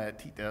klein bisschen mehr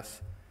Zeit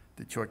ist,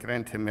 die Kirche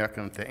rein zu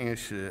merken und die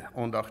englische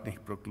Andacht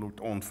nicht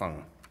brucklut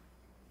anfangen.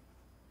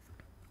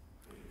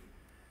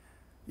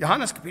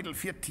 Johannes Kapitel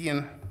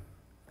 14.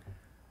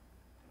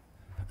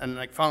 Und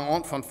ich fange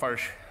an von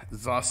Vers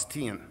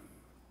 16.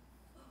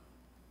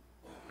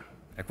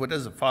 Ich würde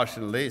diese Verse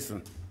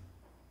lesen.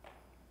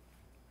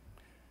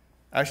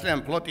 Ich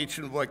lerne ein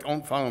Plottchen, wo ich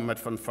anfange mit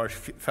von Vers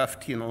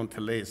 15 an zu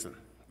lesen.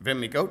 Wenn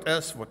mir Gott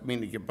ist, wird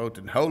meine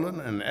Geboten holen,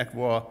 und ich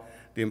will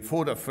dem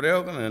Vater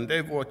fragen, und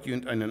der wird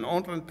ihnen einen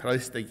anderen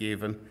Tröster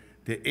geben,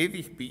 der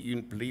ewig bei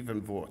ihnen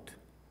bleiben wird.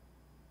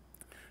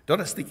 Das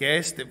ist die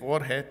Geist der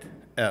Wahrheit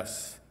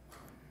ist,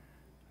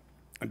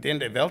 den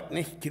die Welt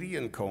nicht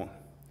kriegen kann,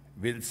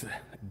 weil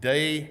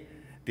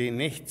die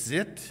nicht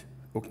sieht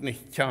und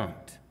nicht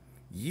kennt.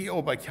 Je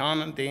aber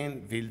kennen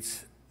den, weil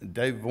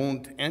die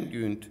wohnt in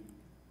ihnen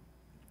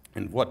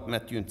und wird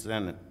mit ihnen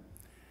sein.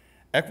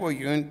 Ich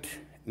will ihnen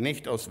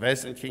nicht aus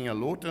Wesentlichen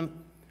loten,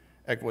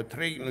 ich will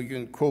trägen und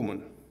ihnen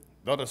kommen.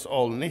 Das ist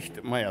all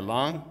nicht mehr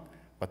lang,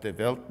 was die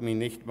Welt mir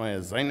nicht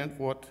mehr sein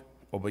wird,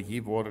 aber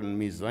je worden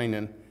mir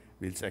sein,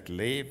 weil ich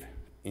lebe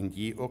und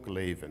je auch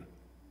leben.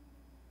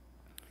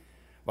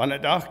 Wenn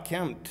der Tag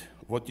kommt,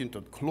 wird ihnen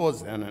dort klar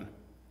sein,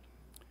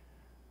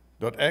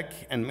 dass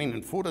ich in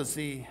meinen Vater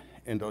sehe,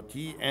 und dass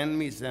je an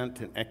mir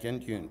sind und ich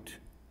in ihnen.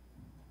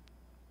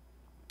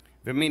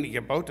 Wer meine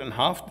Geboten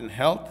haft und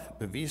hält,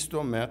 beweist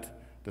damit,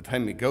 dass er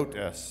mir Gott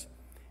ist.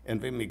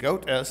 Und wenn mir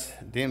Gott ist,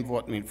 dann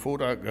wird mein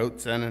Vater Gott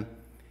sein,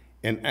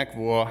 und ich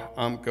will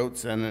am Gott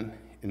sein,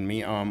 in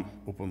mir am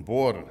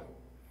offenbaren.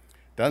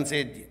 Dann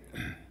sagt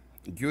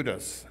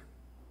Judas,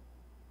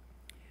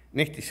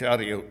 nicht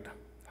Ischariot,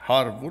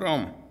 Herr,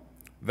 warum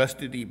wirst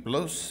du die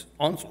bloß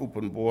uns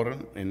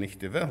offenbaren und nicht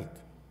die Welt?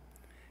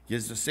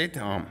 Jesus sagt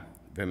ihm,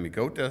 wenn mir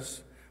Gott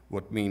ist,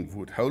 wird mein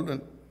Wort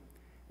holen,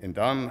 und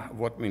dann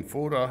wird mein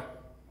Vater,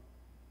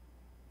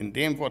 in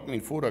dem wird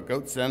mein Vater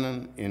Gott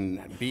sein, in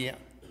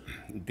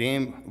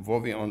dem,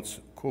 wo wir uns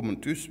kommen,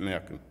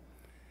 merken.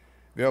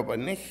 Wer aber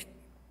nicht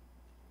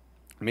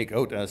mir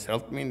Gott ist,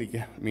 hält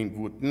mein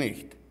Wort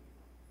nicht.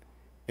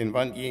 Und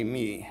wenn ihr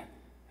mir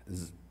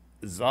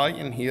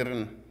sagen,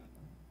 hören,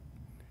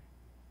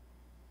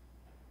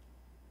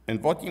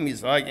 und was ihr mir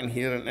sagen,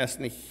 hören, ist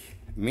nicht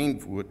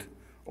mein Wort,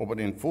 aber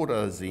den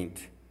Vater sind,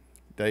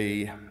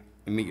 der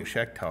mir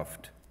geschickt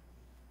hat.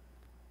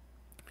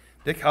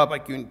 Ich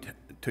habe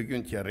zu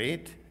ihnen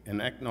geredet, und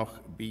ich noch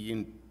bei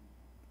ihnen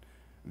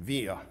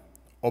wir.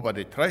 Aber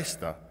der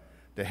Tröster,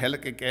 der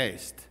Heilige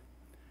Geist,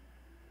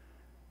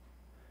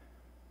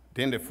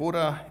 den der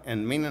Vater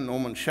in meinen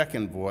Namen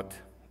schicken wird,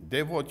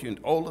 der wird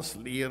ihnen alles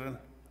lehren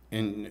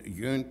und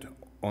ihnen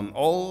an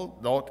all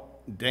dort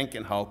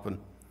denken helfen,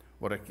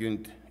 was ich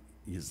ihnen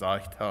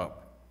gesagt habe.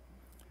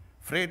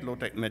 Fried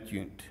lasse ich mit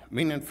ihnen,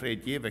 meinen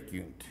Fried gebe ich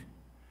ihnen.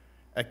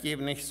 Ich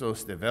gebe nicht so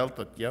aus der Welt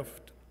das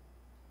Gift,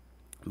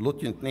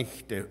 lasse ihnen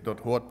nicht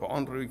das Wort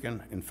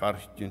beunruhigen und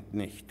fürcht ihnen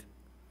nicht.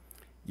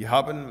 Die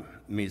haben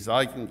mir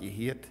sagen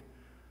gehört,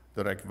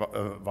 dass ich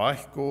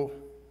weggehe,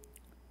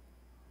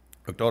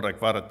 dass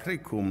ich war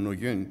zurückgekommen,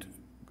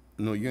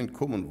 nur jünd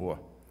kommen war.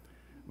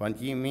 Wenn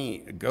je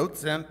mir Gott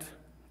sind,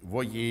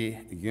 wo je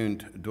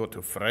jünd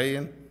dort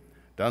freien,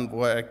 dann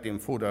war ich dem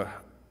Vater,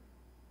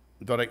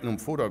 dass ich dem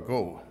Vater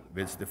gehe,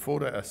 weil der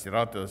Vater ist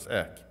gerade als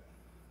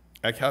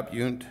ich. Ich habe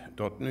jünd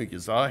dort nur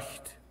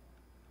gesagt,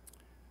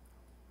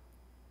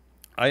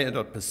 ehe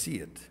dort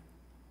passiert,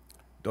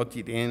 dass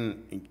die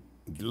den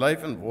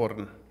leben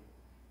worden,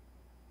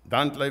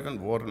 dann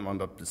leben worden, wenn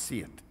das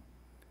passiert.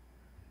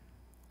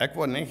 Ich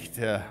will nicht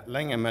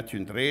länger mit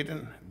ihnen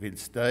reden, weil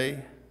es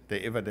der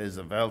über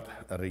diese Welt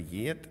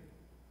regiert,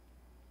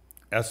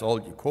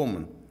 soll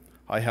gekommen.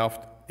 Er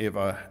hat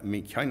über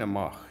mich keine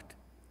Macht.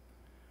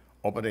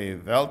 Aber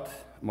die Welt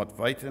moet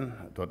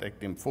weten dat ik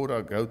dem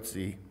Vader goed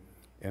zie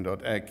en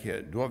dat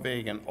ik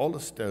doorwegen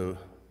alles doe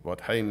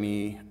wat hij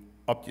mij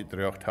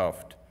opgedragen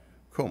heeft,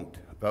 komt,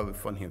 waar we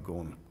van hier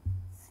gaan.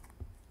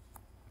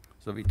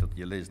 Zo wie dat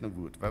je lezen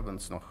wordt. We hebben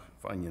ons nog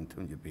van je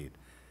toen gebed.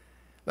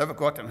 Lieve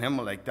Gott im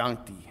Himmel, ik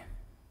dank die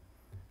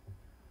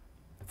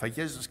voor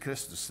Jezus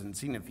Christus en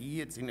zijn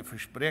Wied, zijn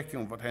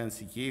Versprechung, wat hij ons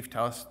gegeven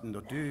hast, en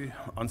dat u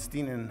ons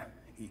dienen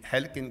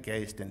Heiligen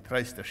Geist en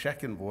Treister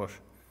schenken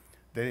wordt,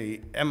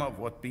 die immer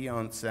wordt bij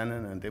ons zijn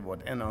en die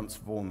wordt in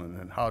ons wonen.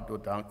 En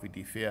hartelijk dank we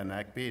die voor. En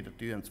ik bid dat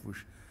u ons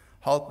moet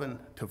helpen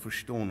te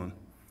verstaan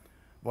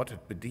wat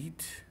het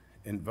bedient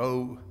en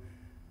wo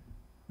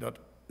dat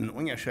een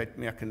onderscheid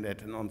merken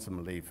dat in ons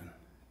leven.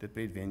 Dat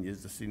bid we in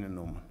Jezus zijn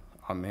naam.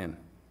 Amen.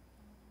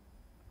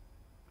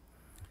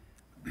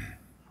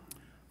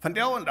 Van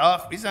der und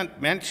dag, wir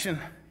sind Menschen,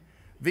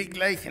 wir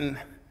gleichen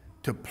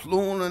te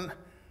planen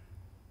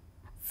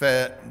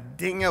für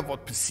Dinge, die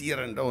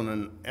passieren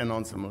dann in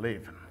unserem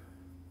Leben.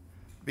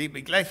 Wir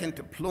gleichen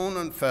te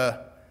planen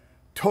für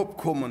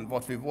Topkommen,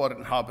 was wir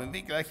worden haben.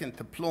 Wir gleichen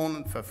te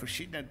planen für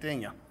verschiedene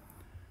Dinge.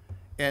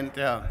 Und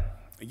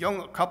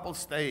junge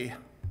Couples, die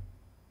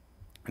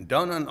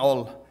dann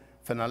all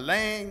für eine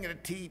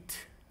längere Zeit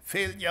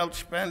viel Geld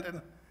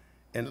spenden,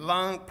 en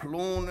lang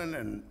planen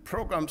en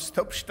programma's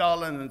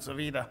opstellen en zo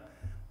wieder.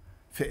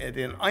 Für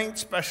den einen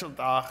Special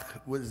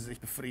Tag, wo sie sich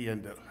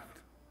befreien doen.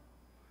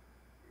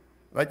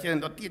 Weet je,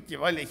 dat duurt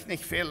gewöhnlich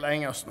nicht viel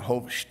länger als eine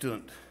halbe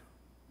Stunde.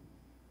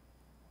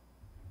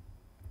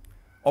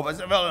 Aber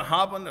sie wollen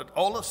haben, dass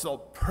alles soll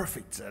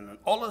perfekt sein und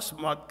alles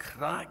muss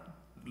kraak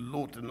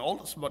loten,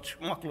 alles muss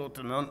Geschmack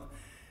loten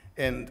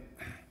und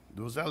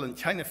du sollen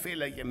keine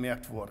Fehler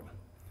gemerkt worden.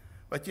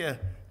 Wat je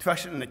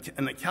zwischen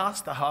in de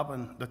kasten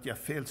hebben, dat je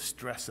veel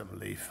stress im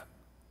Leben.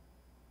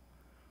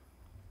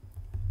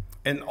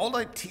 En al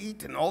die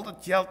tijd en al dat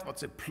geld wat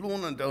ze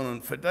plannen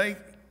doen, voor die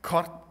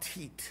korte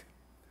tijd,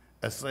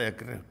 is zeer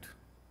groot.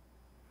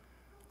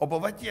 Maar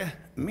wat je,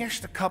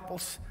 meeste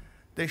couples,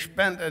 die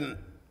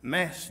spenden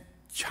meest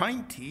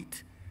geen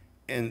tijd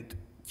en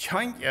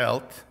geen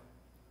geld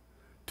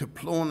te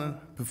plannen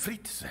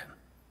bevrijd te zijn.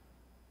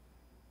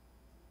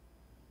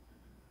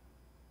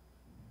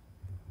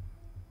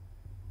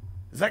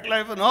 Zeg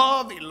leven,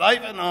 oh, wir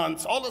leven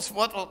ons, alles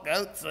wordt al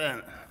goed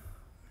zijn.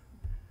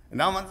 En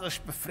dan wanneer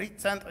ze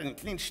bevrijd zijn, een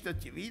klein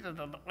stukje wieder,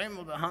 dan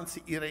eenmaal dan hebben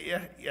ze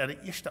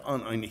ihre eerste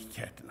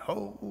Uneinigkeiten.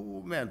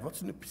 Oh man, wat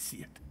is nu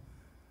passiert?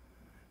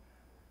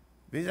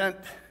 Wir sind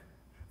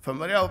von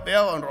Maria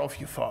Bergen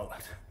raufgefallen.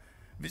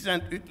 Wir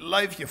sind uit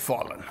Lijf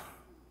gefallen.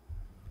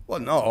 Oh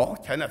no,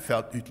 keiner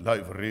fällt uit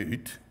Lijf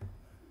uit.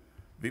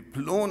 Wir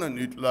planen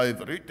uit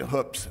Lijf uit te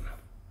hupsen.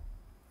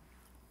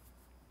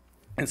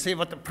 Und see,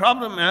 was das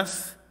Problem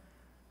ist,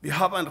 wir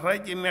haben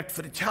recht gemerkt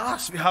für das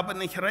Haus, wir haben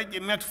nicht recht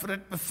gemerkt für das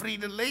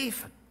befriedete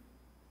Leben.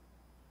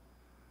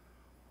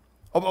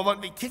 Aber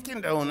wenn wir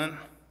kicken da unten,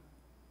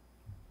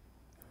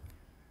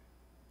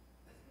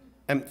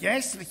 im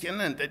Geistlichen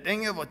und die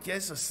Dinge, was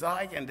Jesus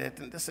sagt in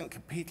diesem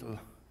Kapitel,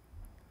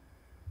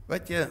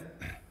 weißt du,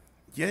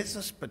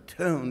 Jesus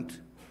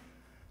betont,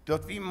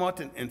 dass wir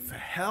ein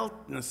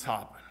Verhältnis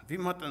haben. Wir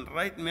müssen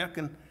recht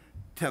merken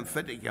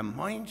für die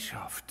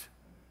Gemeinschaft.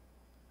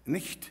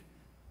 Nicht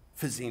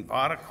für sein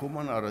Ware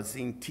kommen oder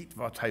sein Tit,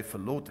 was er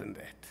verloren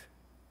hat.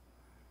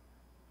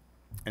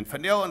 Und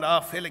von der und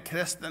auch viele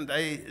Christen,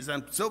 die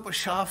sind so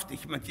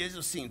beschäftigt mit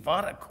Jesus sein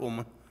Ware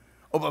kommen,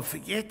 aber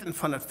vergessen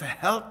von dem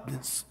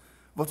Verhältnis,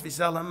 was wir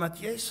selber mit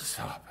Jesus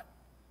haben.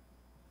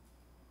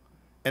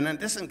 Und in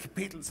diesem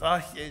Kapitel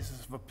sagt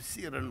Jesus, was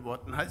passieren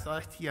wird. Und er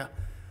sagt hier,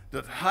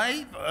 dass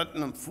er wird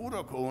in den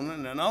Futter kommen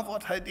und dann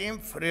wird er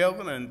dem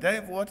fragen und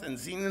der wird in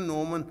seinen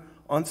Namen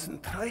uns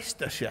einen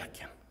Tröster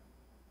schenken.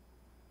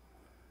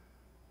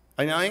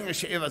 Eine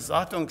englische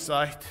Übersetzung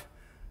sagt,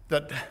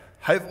 dass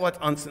er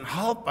wird uns einen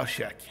Helfer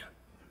schenken.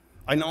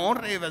 Eine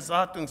andere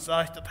Übersetzung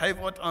sagt, dass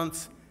er wird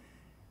uns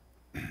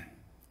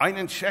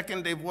einen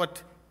schenken, der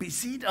wird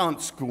besieht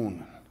uns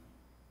gehen.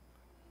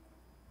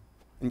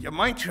 Ein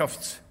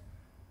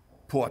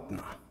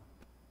Gemeinschaftspartner.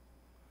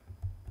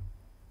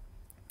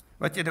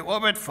 Was die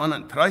Arbeit von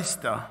einem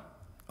Tröster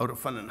oder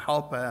von einem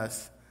Helfer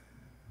ist,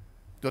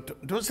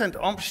 das sind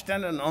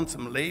Umstände in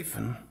unserem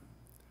Leben,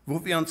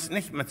 wo wir uns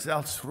nicht mit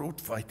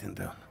Selbstrot weiten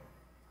dürfen.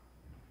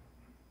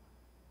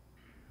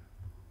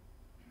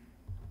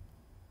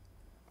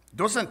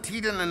 Das sind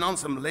Zeiten in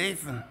unserem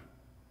Leben,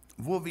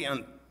 wo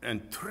wir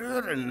in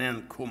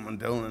Trüren kommen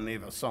dürfen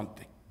über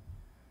something.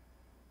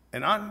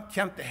 Und dann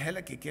kommt der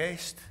Heilige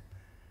Geist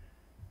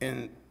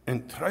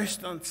und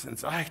tröstet uns und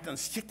sagt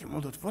uns, schicke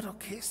mal, das wird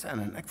okay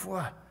sein. Ich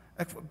will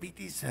bei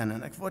dir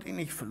sein. Ich will dich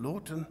nicht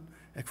verloren.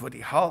 Ich will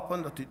dich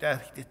helfen, dass du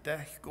durch die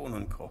Tag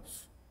gehen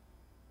kannst.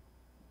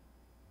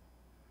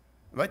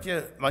 Weet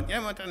je, wenn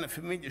jemand in der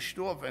Familie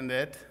gestorben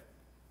ist,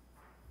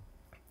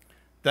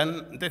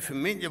 dann die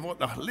Familie, die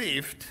noch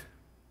lebt,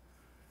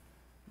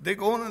 die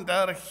gehen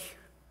durch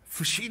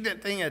verschiedene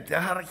Dinge,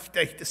 durch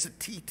diese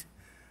Zeit,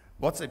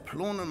 was sie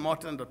planen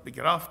müssen, das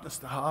Begräbnis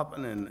zu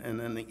haben, in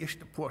den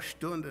ersten paar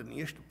Stunden, in den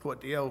ersten paar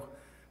Tagen,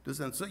 Das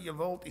sind so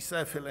gewaltig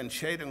sehr viele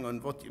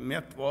Entscheidungen, was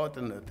gemerkt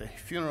worden. Die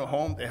Funeral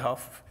Home, die hat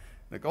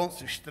eine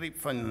ganze Strip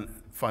von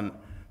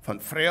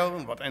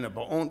Frauen, was einer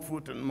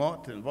beantworten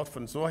muss, und was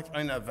von solch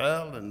einer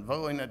will, und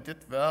wo einer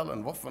das will,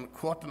 und was von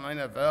Korten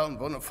einer will, und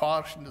wo eine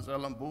Forschende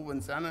soll am Buben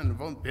sein, und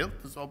wo ein Bild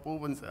soll am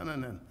Buben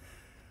sein, und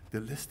die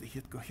Liste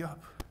geht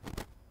gehabt.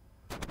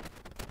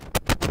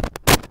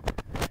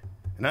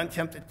 Und dann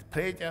kommt der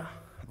Prediger,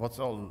 was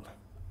soll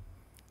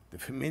die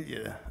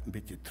Familie ein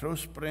bisschen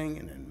Trost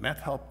bringen und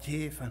Mithelp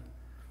geben.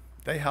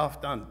 Die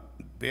haben dann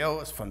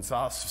Bauers von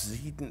 6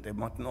 Seiten, die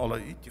mussten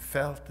alle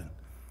ausgefällt.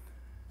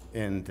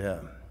 Und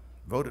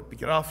wo das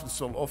Begräbnis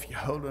soll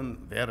aufgeholt,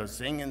 wer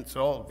singen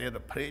soll, wer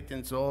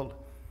predigen soll.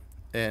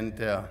 Und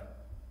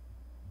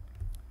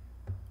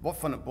was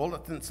von den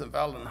Bulletins sie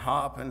wollen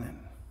haben,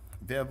 und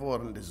wer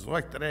wollen die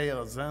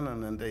Säugträger sind.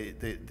 Und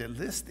die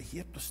Liste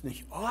hebt es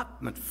nicht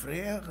ab mit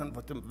Fragen,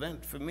 was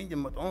die Familie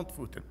mit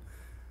antworten.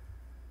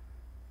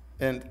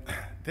 Und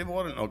die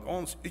waren auch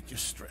ganz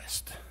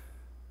gestresst.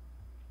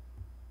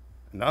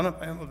 Und dann auf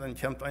einmal dann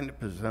kommt eine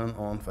Person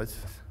an, weißt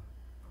du,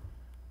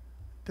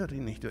 da ist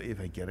nicht nur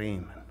even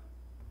geremen.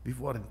 Wir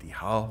wollen die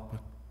helfen.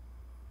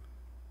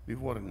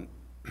 Wir wollen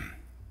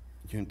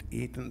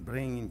eten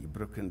bringen, die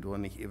brücken da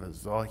nicht even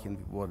sorgen,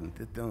 wir wollen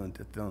das tun und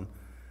das tun.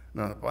 Und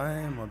dann auf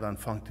einmal dann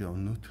fängt er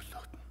an nur zu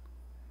lachen.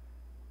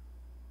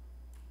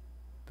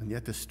 Dann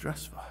wird der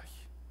Stress weg.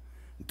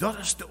 Das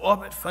ist die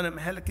Arbeit von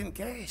dem Heiligen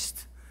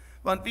Geist.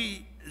 Wenn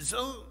wir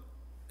so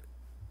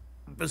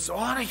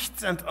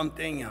besorgt sind an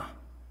Dingen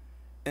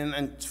und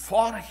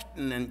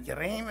entfurchten und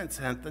geräumt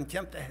sind, dann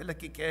kommt der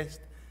Heilige Geist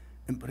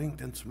und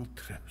bringt uns mit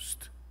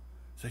Trost.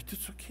 Sagt, das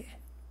ist okay.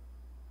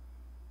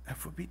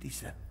 Ich will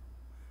diese.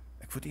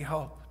 Ich will die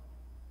helfen.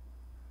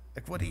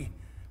 Ich will die,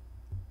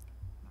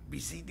 wie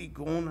sie die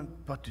gehen,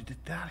 was du die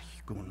Tag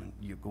gehen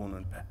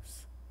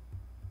bist.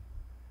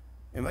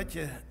 Und weißt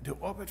du,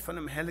 die Arbeit von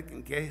dem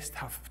Heiligen Geist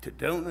hat zu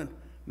tun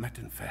mit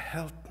dem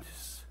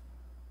Verhältnis.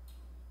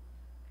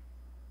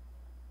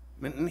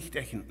 Nicht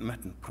echt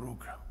mit dem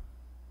Programm.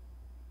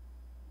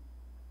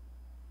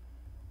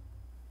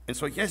 Und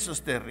so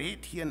Jesus, der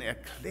redet hier und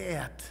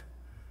erklärt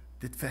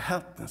das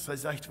Verhältnis. Er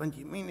sagt, wenn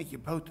die meine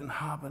geboten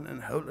haben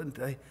und holen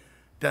die,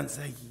 dann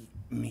sei ich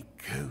mir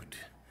gut.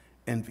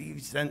 Und wir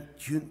sind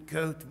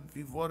gut,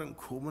 wir wollen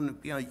kommen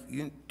und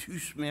wir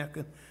Tüß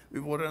merken,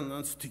 wir wollen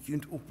uns die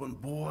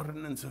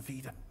offenbaren und so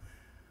weiter.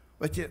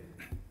 Weißt du,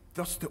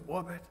 das ist die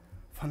Arbeit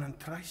von einem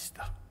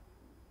Treister.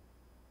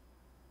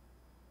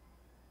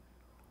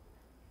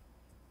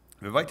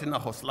 Wir weiter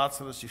nach aus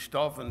Lazarus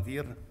gestorben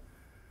wären,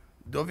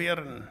 da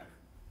wären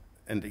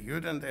in den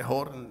Juden, die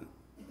hören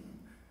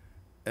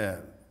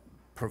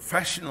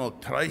professional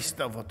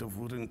Treister, die da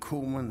würden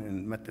kommen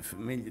und mit der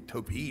Familie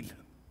zu heilen.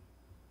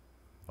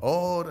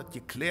 Oh, das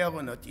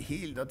geklären, das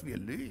geheilt, das wir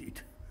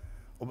Leute.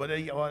 Aber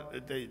die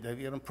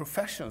wären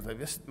Professionals, die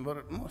wussten, was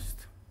es muss.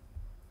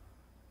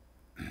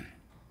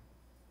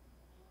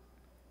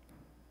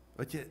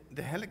 Weißt du,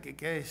 der Heilige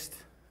Geist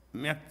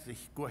merkt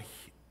sich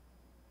gleich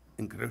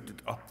ein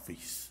großes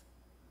Abwies.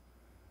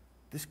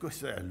 Das ist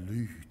so ein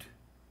Lüd.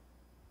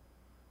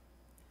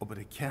 Aber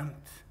er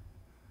kommt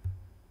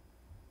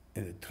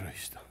in der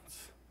Tröst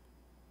uns.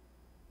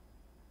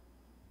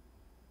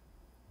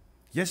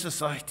 Jesus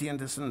sagt hier in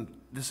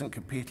diesem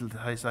Kapitel,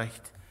 er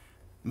sagt,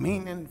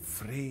 meinen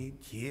Frieden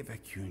geben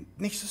könnt.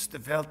 Nichts ist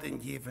der Welt in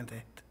geben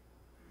hat.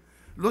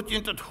 Lasst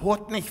ihn das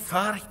Hort nicht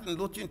fürchten,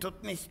 lasst ihn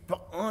das nicht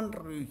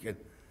beunruhigen.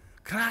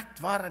 Gerade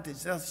war er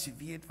dasselbe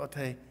wie was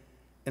er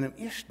in dem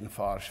ersten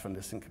Vers von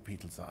diesem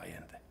Kapitel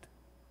sagen hat.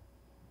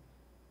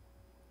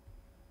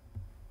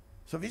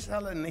 So, wir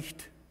sollen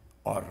nicht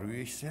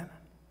ruhig sein,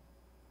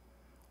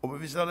 aber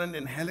wir sollen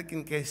den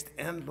Heiligen Geist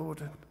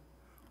einladen,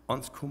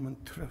 uns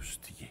kommen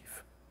Trost zu geben.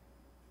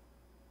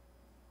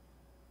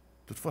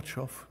 Das wird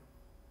schaffen.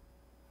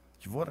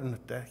 Ich werde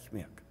nicht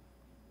durchmerken.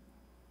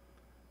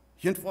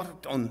 Jent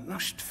wird an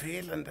nicht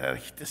fehlen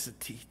durch diese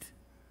Zeit.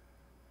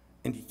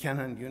 Und die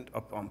können jent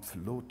ab am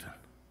verloten.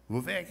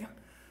 Wogegen?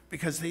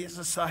 Because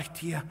Jesus sagt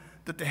hier,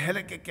 dass der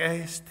Heilige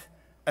Geist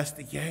ist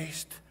der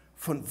Geist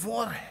von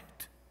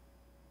Wahrheit.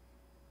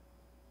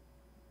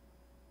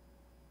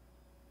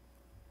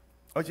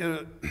 Also,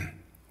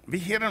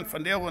 wir hören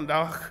von der und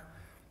Tag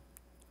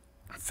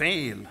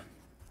viel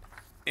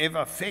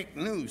über Fake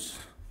News.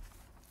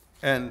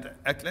 Und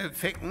ich glaube,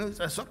 Fake News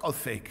ist auch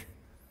fake.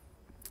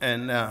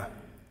 Und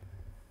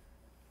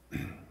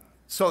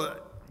so,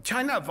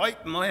 keiner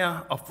weiß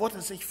mehr, auf was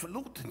er sich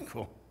verloten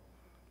kann.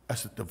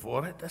 Ist es die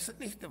Wahrheit, ist es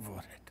nicht die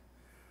Wahrheit?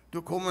 Da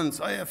kommen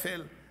sehr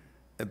viele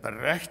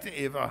Berichte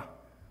über,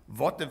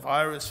 was der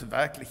Virus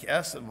wirklich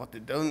ist und was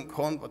er tun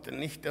kann, was er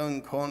nicht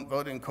tun kann,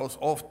 wo den Kurs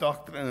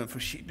aufdoktern und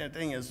verschiedene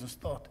Dinge ist es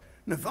dort.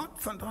 Eine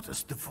Wort von dort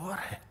ist die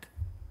Wahrheit.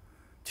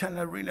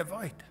 Keiner really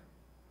weit.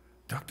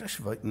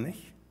 Doktors weiten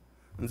nicht.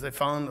 Und sie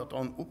fangen dort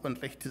an,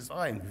 öffentlich zu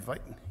sein. Wir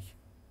weiten nicht.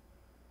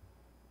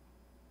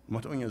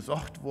 Muss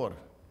gesagt worden.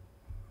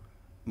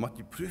 Muss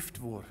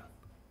geprüft worden.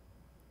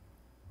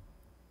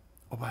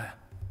 Aber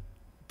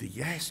der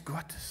Geist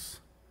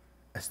Gottes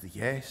ist der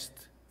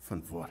Geist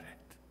von Wahrheit.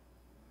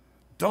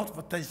 dort,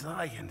 wat hij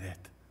sagen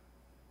hat,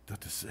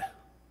 dat is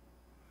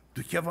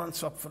du kannst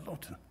uns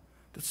abverloten.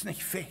 Das ist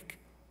nicht fake.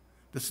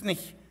 Das ist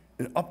nicht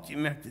ein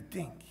abgemerktes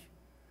Ding.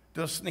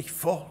 Das ist nicht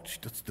falsch,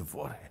 das ist die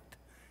Wahrheit.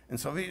 Und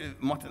so wir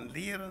müssen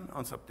lernen,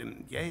 uns auf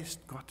den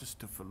Geist Gottes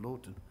zu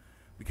verloten.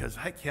 Because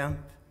er kennt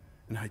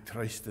und er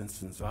tröstet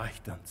uns und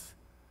sagt uns,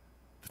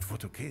 das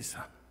wird okay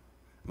sein.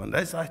 Wenn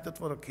er sagt, das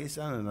wird okay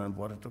sein, dann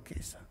wird es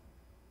okay sein.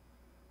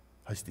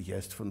 Heißt die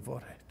Geist von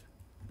Wahrheit.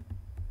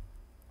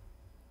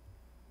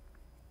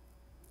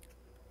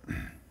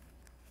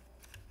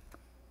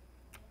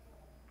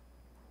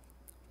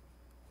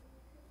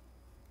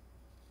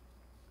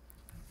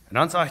 Und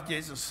dann sagt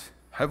Jesus,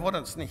 er wird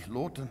uns nicht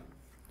loten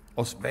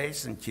aus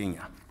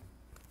Wesenkindern.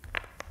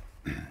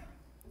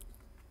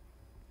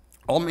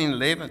 All mein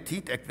Leben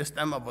tiet, ich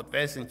wusste immer, was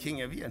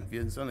Wesenkinder werden.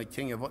 Wir sind so eine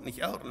Kinder, die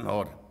nicht Eltern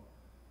haben.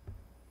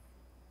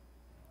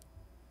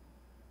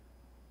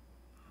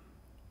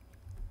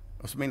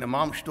 Als meine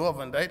Mom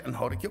gestorben ist, dann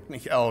hatte ich auch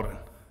nicht Eltern.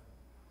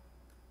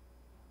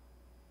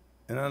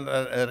 Und dann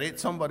redet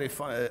somebody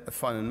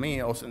von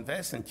mir als ein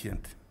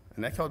Wesenkind.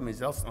 Und ich habe mir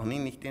selbst noch nie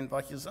nicht den,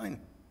 was ich sein.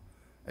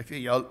 Ich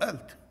bin ja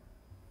alt.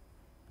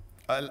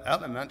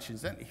 Alle Menschen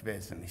sind nicht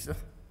wesentlich, so?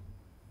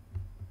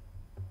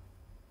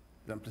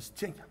 Sind das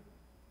Kinder.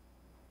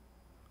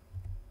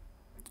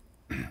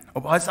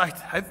 Aber er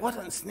sagt, er wird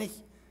uns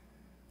nicht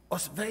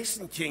aus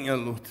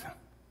Wesenkindern loten.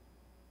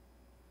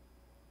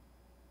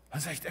 Er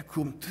sagt, er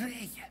kommt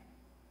träge.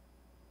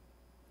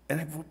 Und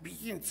er wird bei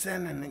ihnen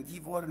sein und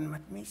die wollen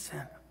mit mir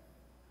sein.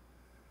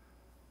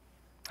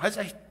 Er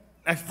sagt,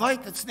 ich weiß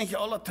jetzt nicht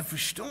alle zu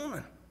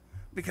verstehen.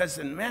 Weil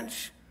ein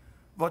Mensch,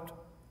 was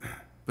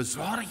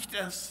besorgt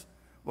ist,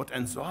 was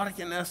ein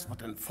Sorgen ist,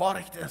 was ein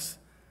Furcht ist,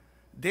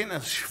 den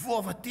ist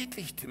schwer, was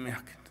deutlich zu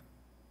merken.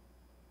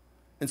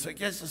 Und so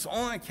Jesus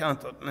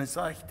anerkannt hat und er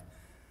sagt,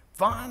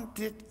 wann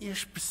das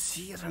erst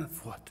passieren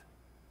wird,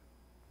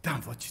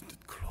 dann wird es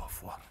nicht klar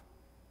werden.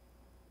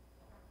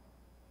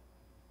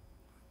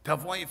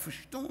 Da wollen wir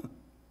verstehen.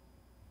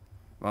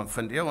 Wenn wir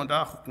von der und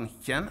auch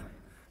nicht kennen,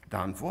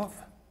 dann wollen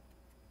wir.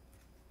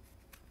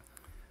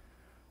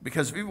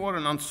 Because wir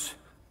wollen uns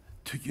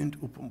zu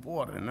jünd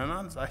uppenbaren. Und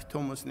dann sagt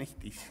Thomas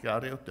nicht, die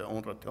Schariot, der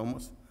andere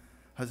Thomas,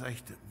 er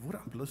sagt,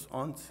 woran bloß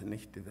uns,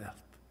 nicht die Welt.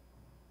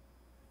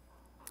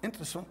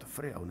 Interessante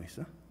Frage, nicht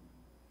so?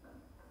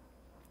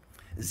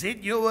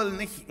 Seht ihr wohl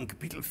nicht in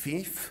Kapitel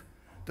 5,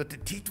 dass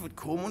die Zeit wird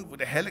kommen, wo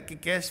der Heilige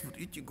Geist wird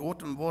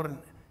ausgegossen worden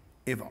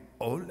über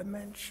alle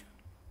Menschen?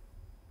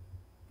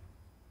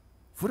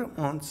 Woran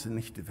uns,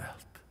 nicht die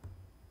Welt.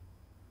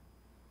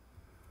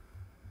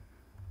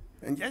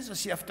 Und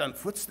Jesus gibt dann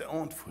kurz die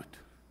Antwort.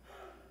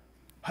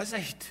 Er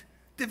sagt,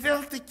 die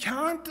Welt, die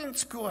kennt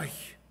uns gar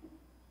nicht.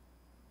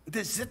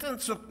 Die sieht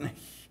uns auch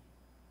nicht.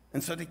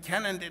 Und so, die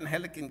können den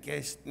Heiligen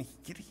Geist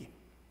nicht kriegen.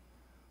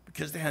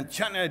 Because die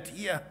kennen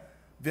ihr,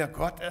 wer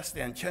Gott ist,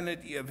 die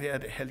kennen ihr, wer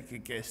der Heilige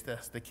Geist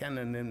ist. Die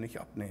können ihn nicht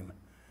abnehmen.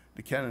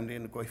 Die können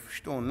den gar nicht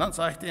verstehen. Dann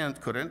sagt er in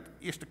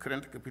 1.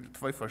 Korinther, Kapitel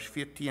 2, Vers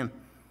 14,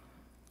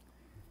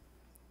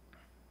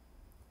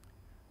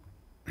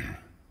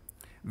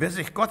 wer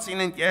sich Gott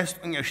seinen Geist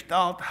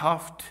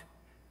ungestalthaft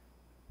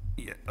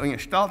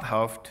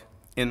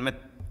und mit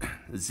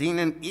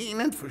seinen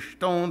ihnen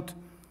Verstand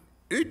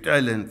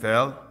urteilen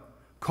will,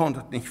 kann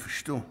das nicht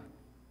verstehen.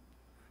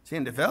 Sie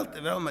in der Welt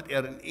will mit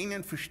ihren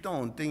ihnen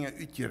Verstand Dinge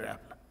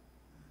uitgeräppeln.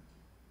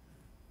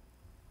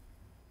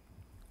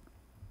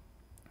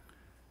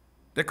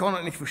 Der kann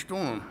das nicht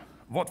verstehen,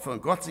 was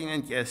von Gott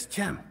seinen Geist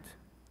kommt.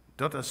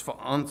 Das ist für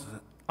uns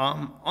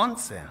am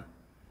Ansehen.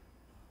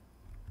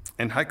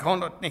 Und er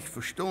kann das nicht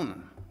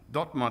verstehen,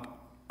 dass man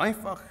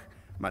einfach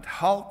mit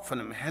Hilfe von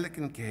dem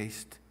Heiligen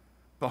Geist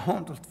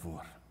behandelt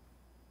wird,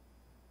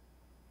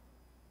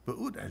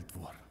 beurteilt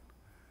wird.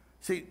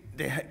 Sie,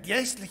 die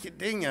geistlichen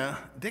Dinge,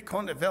 die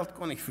kann die Welt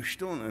gar nicht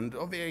verstehen. Und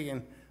da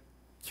werden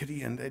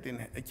kriegen,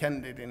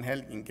 die den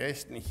Heiligen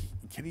Geist nicht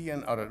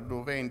kriegen, oder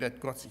da werden, dass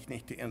Gott sich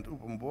nicht die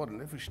offenbaren,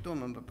 die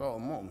verstehen das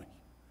allemal nicht.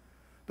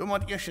 Da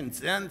muss erst ein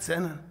Sinn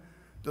sein,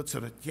 dass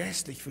sie das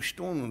geistlich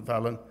verstehen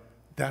wollen,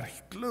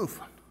 durch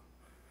Glauben.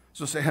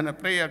 So sagt in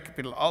Hebräer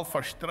Kapitel 11,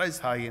 Vers 3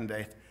 sagen,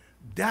 durch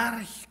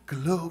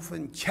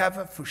Glauben können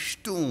wir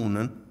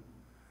verstehen,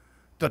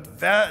 dass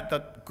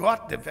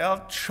Gott die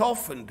Welt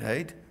geschaffen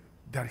hat,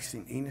 durch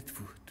sein eines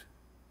Wort.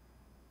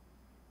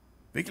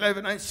 Wir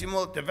glauben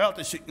einmal, die Welt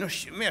ist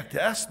nicht gemerkt,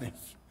 das ist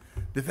nicht.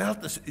 Die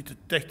Welt ist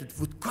durch das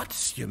Wort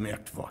Gottes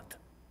gemerkt worden.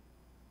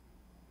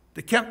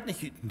 Die kommt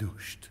nicht in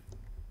Nicht.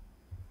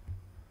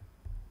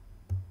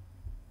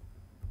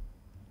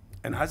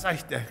 Und er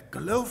sagt, der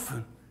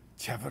Glauben,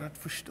 können wir das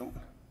verstehen.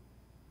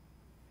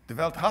 Die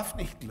Welt hat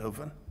nicht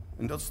Glauben,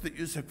 und das ist die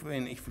Ursache, warum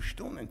wir nicht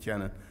verstehen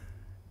können,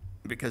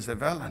 weil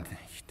sie wollen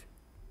nicht.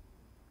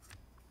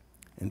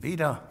 Und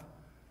wieder,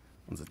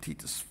 unser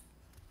Titel ist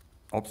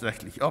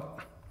hauptsächlich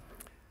ab,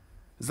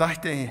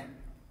 sagt er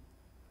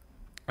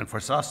in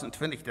Vers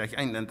 26, der ich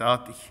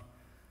einlendatig,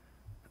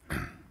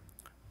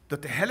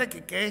 dass der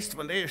Heilige Geist,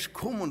 wenn er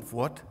kommen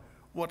wird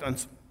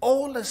uns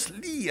alles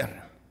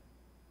lehren.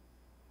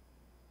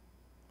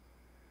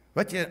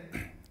 Weet je,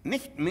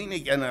 nicht meine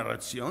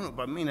Generation,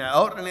 aber meine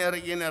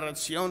ältere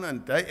Generation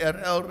und die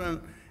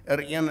ältere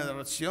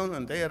Generation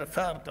und die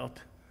verder,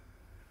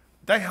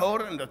 die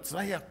horen dat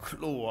sehr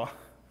klar.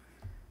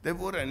 Die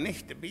wollen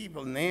nicht die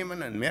Bibel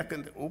nehmen und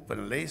merken,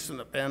 open lesen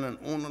op en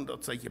ohne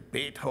dat ze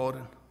gebed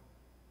horen,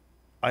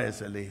 als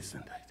ze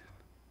lesen.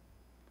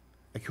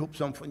 Ik hoop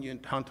some van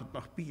jullie hand het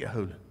nog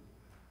bijhouden.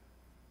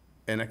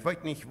 En ik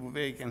weet niet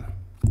wegen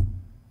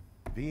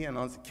wir en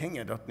onze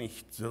kinderen dat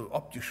niet zo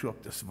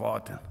opgeschrubtes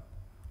warten,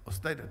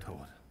 als die dat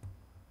horen.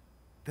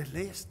 Die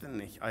lezen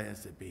niet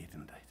als ze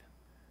beten.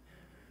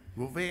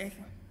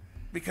 Wegen?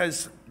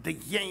 Because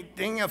die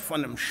Dinge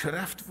von dem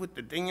Schriftwort,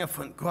 die Dinge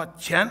von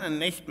Gott können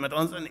nicht mit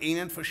unserem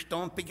eigenen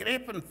Verstand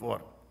begriffen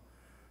worden.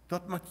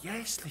 Dort muss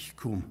geistlich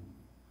kommen.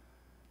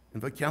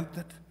 Und was kommt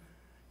das?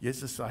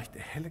 Jesus sagt,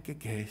 der Heilige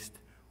Geist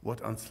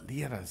wird uns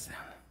Lehrer sein.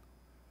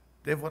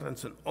 Der wird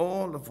uns in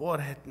alle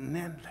Wahrheiten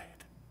nennen.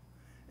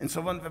 Und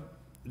so, wenn wir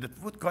das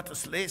Wort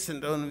Gottes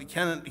lesen, dann wir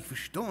können es nicht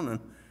verstehen.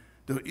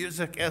 Doch ihr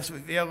sagt erst,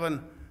 wir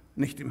wären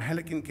nicht im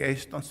Heiligen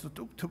Geist uns zu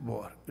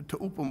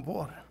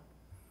offenbaren.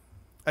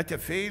 Het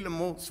is vele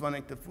moeds wanneer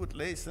ik dat woord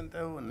lezen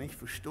en niet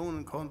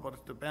verstaan kan wat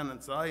het er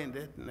bijna zei en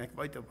dit. En ik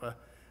weet dat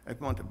ik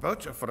moet de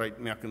boodschap vooruit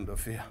merken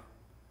daarvoor.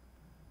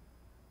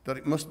 Dat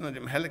ik moest met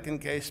dem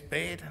Heiligen Geist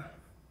beten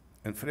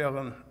en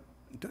vragen,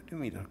 dat u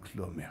mij dat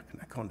klaar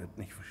merken. Ik kon het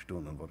niet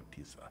verstaan wat het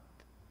hier zegt.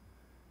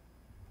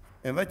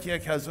 En weet je,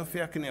 ik heb zo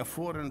ver kunnen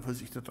ervaren, wo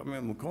ik dat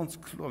mir ganz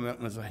klar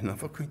merken en zeggen, nou,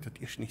 wat kunt dat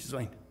eerst niet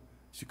zijn? Dat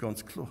is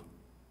ganz klar.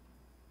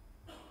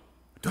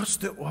 Dat is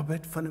de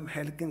arbeid van dem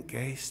Heiligen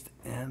Geist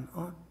in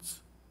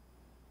ons.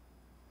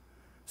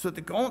 So,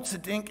 das ganze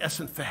Ding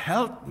ist ein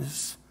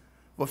Verhältnis,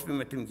 was wir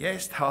mit dem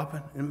Geist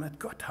haben und mit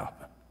Gott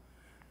haben.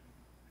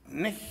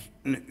 Nicht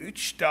eine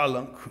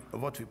Ausstellung,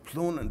 was wir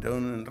planen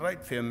tun und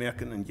Reitfair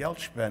merken und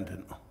Geld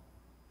spenden.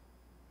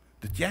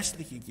 Das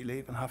geistliche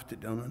Leben hat zu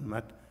tun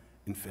mit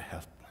einem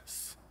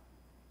Verhältnis.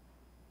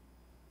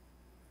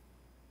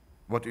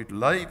 Was uit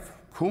Leib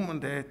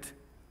kommen wird,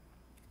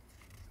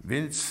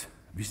 will's,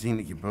 wie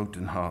seine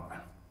Geboten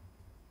haben.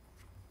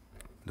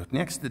 Das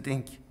nächste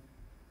Ding,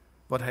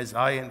 was hij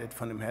zei net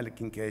van dem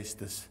Heiligen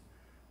Geist ist,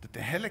 dass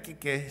der Heilige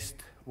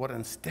Geist wird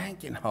uns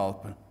denken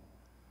helfen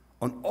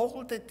an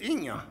all die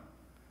Dinge,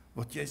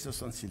 was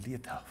Jesus uns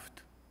gelehrt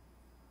hat.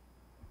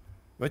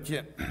 Weet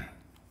je,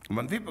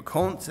 wenn wir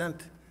bekannt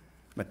sind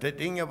mit den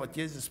Dingen, was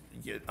Jesus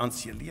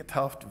uns gelehrt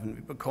hat, wenn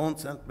wir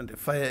bekannt sind mit dem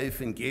vier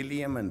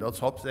Evangelien, und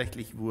das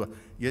hauptsächlich, wo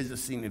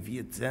Jesus seine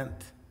Wirt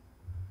sind,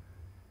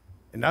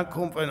 und dann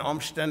kommen wir in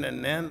Umstände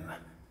nennen,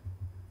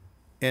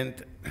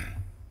 und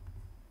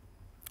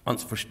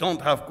uns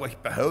Verstand hat gleich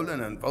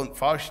beholen und wohnt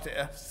fast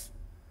ist.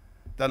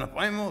 Dann auf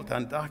einmal,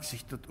 dann dachte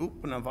sich dort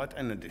up und dann weit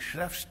einer die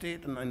Schrift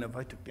steht und einer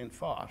weiter den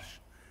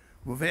Farsch.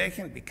 Wo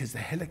wegen? Because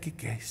der Heilige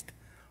Geist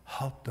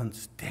helpt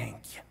uns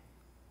denken.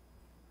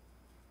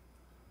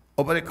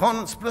 Aber er kann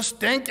uns bloß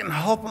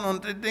denken helfen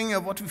an die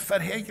Dinge, was wir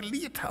vorher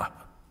gelehrt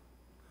haben.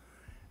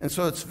 Und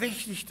so ist es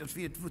wichtig, dass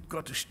wir das Wort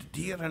Gottes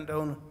studieren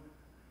tun,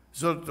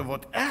 so dass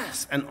was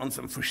es in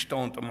unserem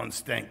Verstand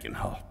uns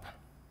denken helfen.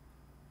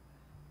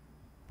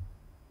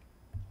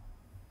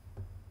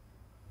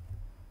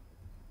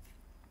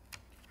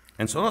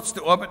 Und so ist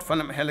die Arbeit von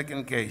dem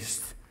Heiligen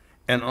Geist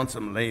in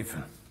unserem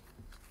Leben.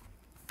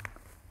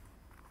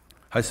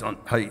 Er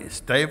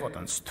ist der, der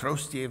uns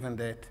Trost geben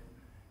wird,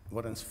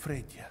 der uns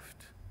Frieden gibt.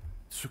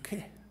 Das ist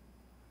okay.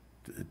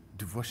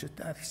 Du wirst es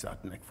da, ich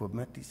sage, ich will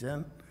mit dir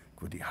sein,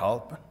 ich will dir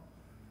helfen,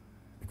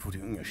 ich will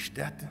dich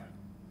unterstützen,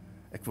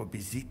 ich will bei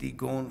dir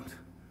gehen.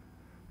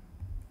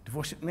 Du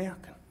wirst es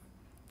merken.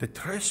 Der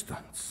tröstet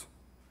uns.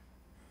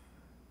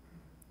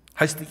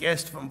 Heißt nicht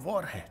erst von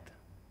Wahrheit.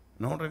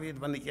 En dan weer,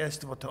 wanneer het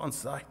eerste wat hij ons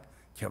zegt,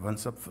 ik heb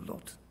ons op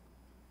verloren.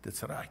 Dat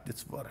is recht, dat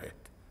is waarheid.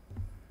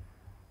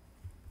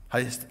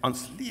 Hij is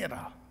ons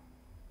leraar.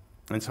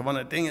 En zo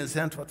wanneer dingen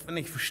zijn wat we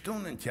niet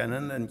verstaan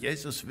kunnen, en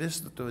Jezus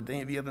wist dat er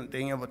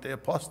dingen wat de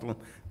apostelen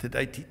te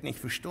die tijd niet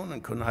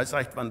verstaan kunnen. Hij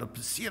zegt, wanneer dat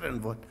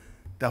passeren wordt,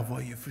 daar wil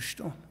je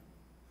verstaan.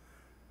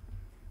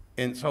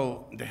 En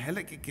zo, de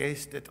Heilige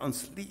Geest het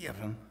ons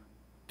leren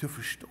te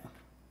verstaan.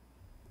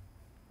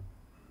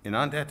 En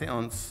dan dat hij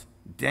ons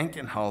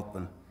denken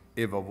helpen,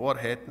 über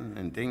Wahrheiten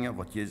und Dinge,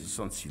 was Jesus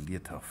uns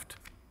gelehrt hat.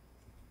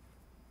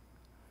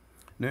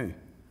 Nu,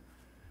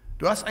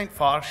 du hast ein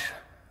Vers,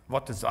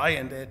 was zu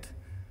sagen hat,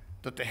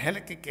 dass der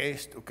Heilige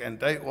Geist auch an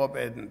die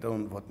arbeiten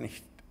tun, was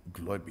nicht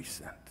gläubig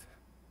sind.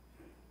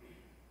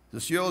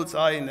 Das soll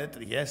sein, nicht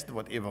das Erste,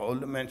 was über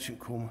alle Menschen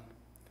kommen.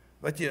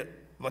 Weißt ihr,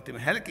 was dem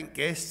Heiligen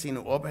Geist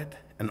seine Arbeit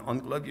an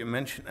ungläubigen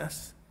Menschen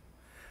ist?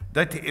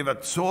 Dass die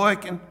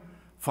überzeugen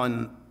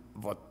von,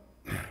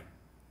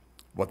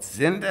 was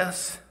Sinn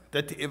ist,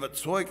 dass die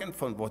überzeugen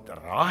von, was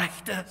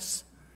Recht ist,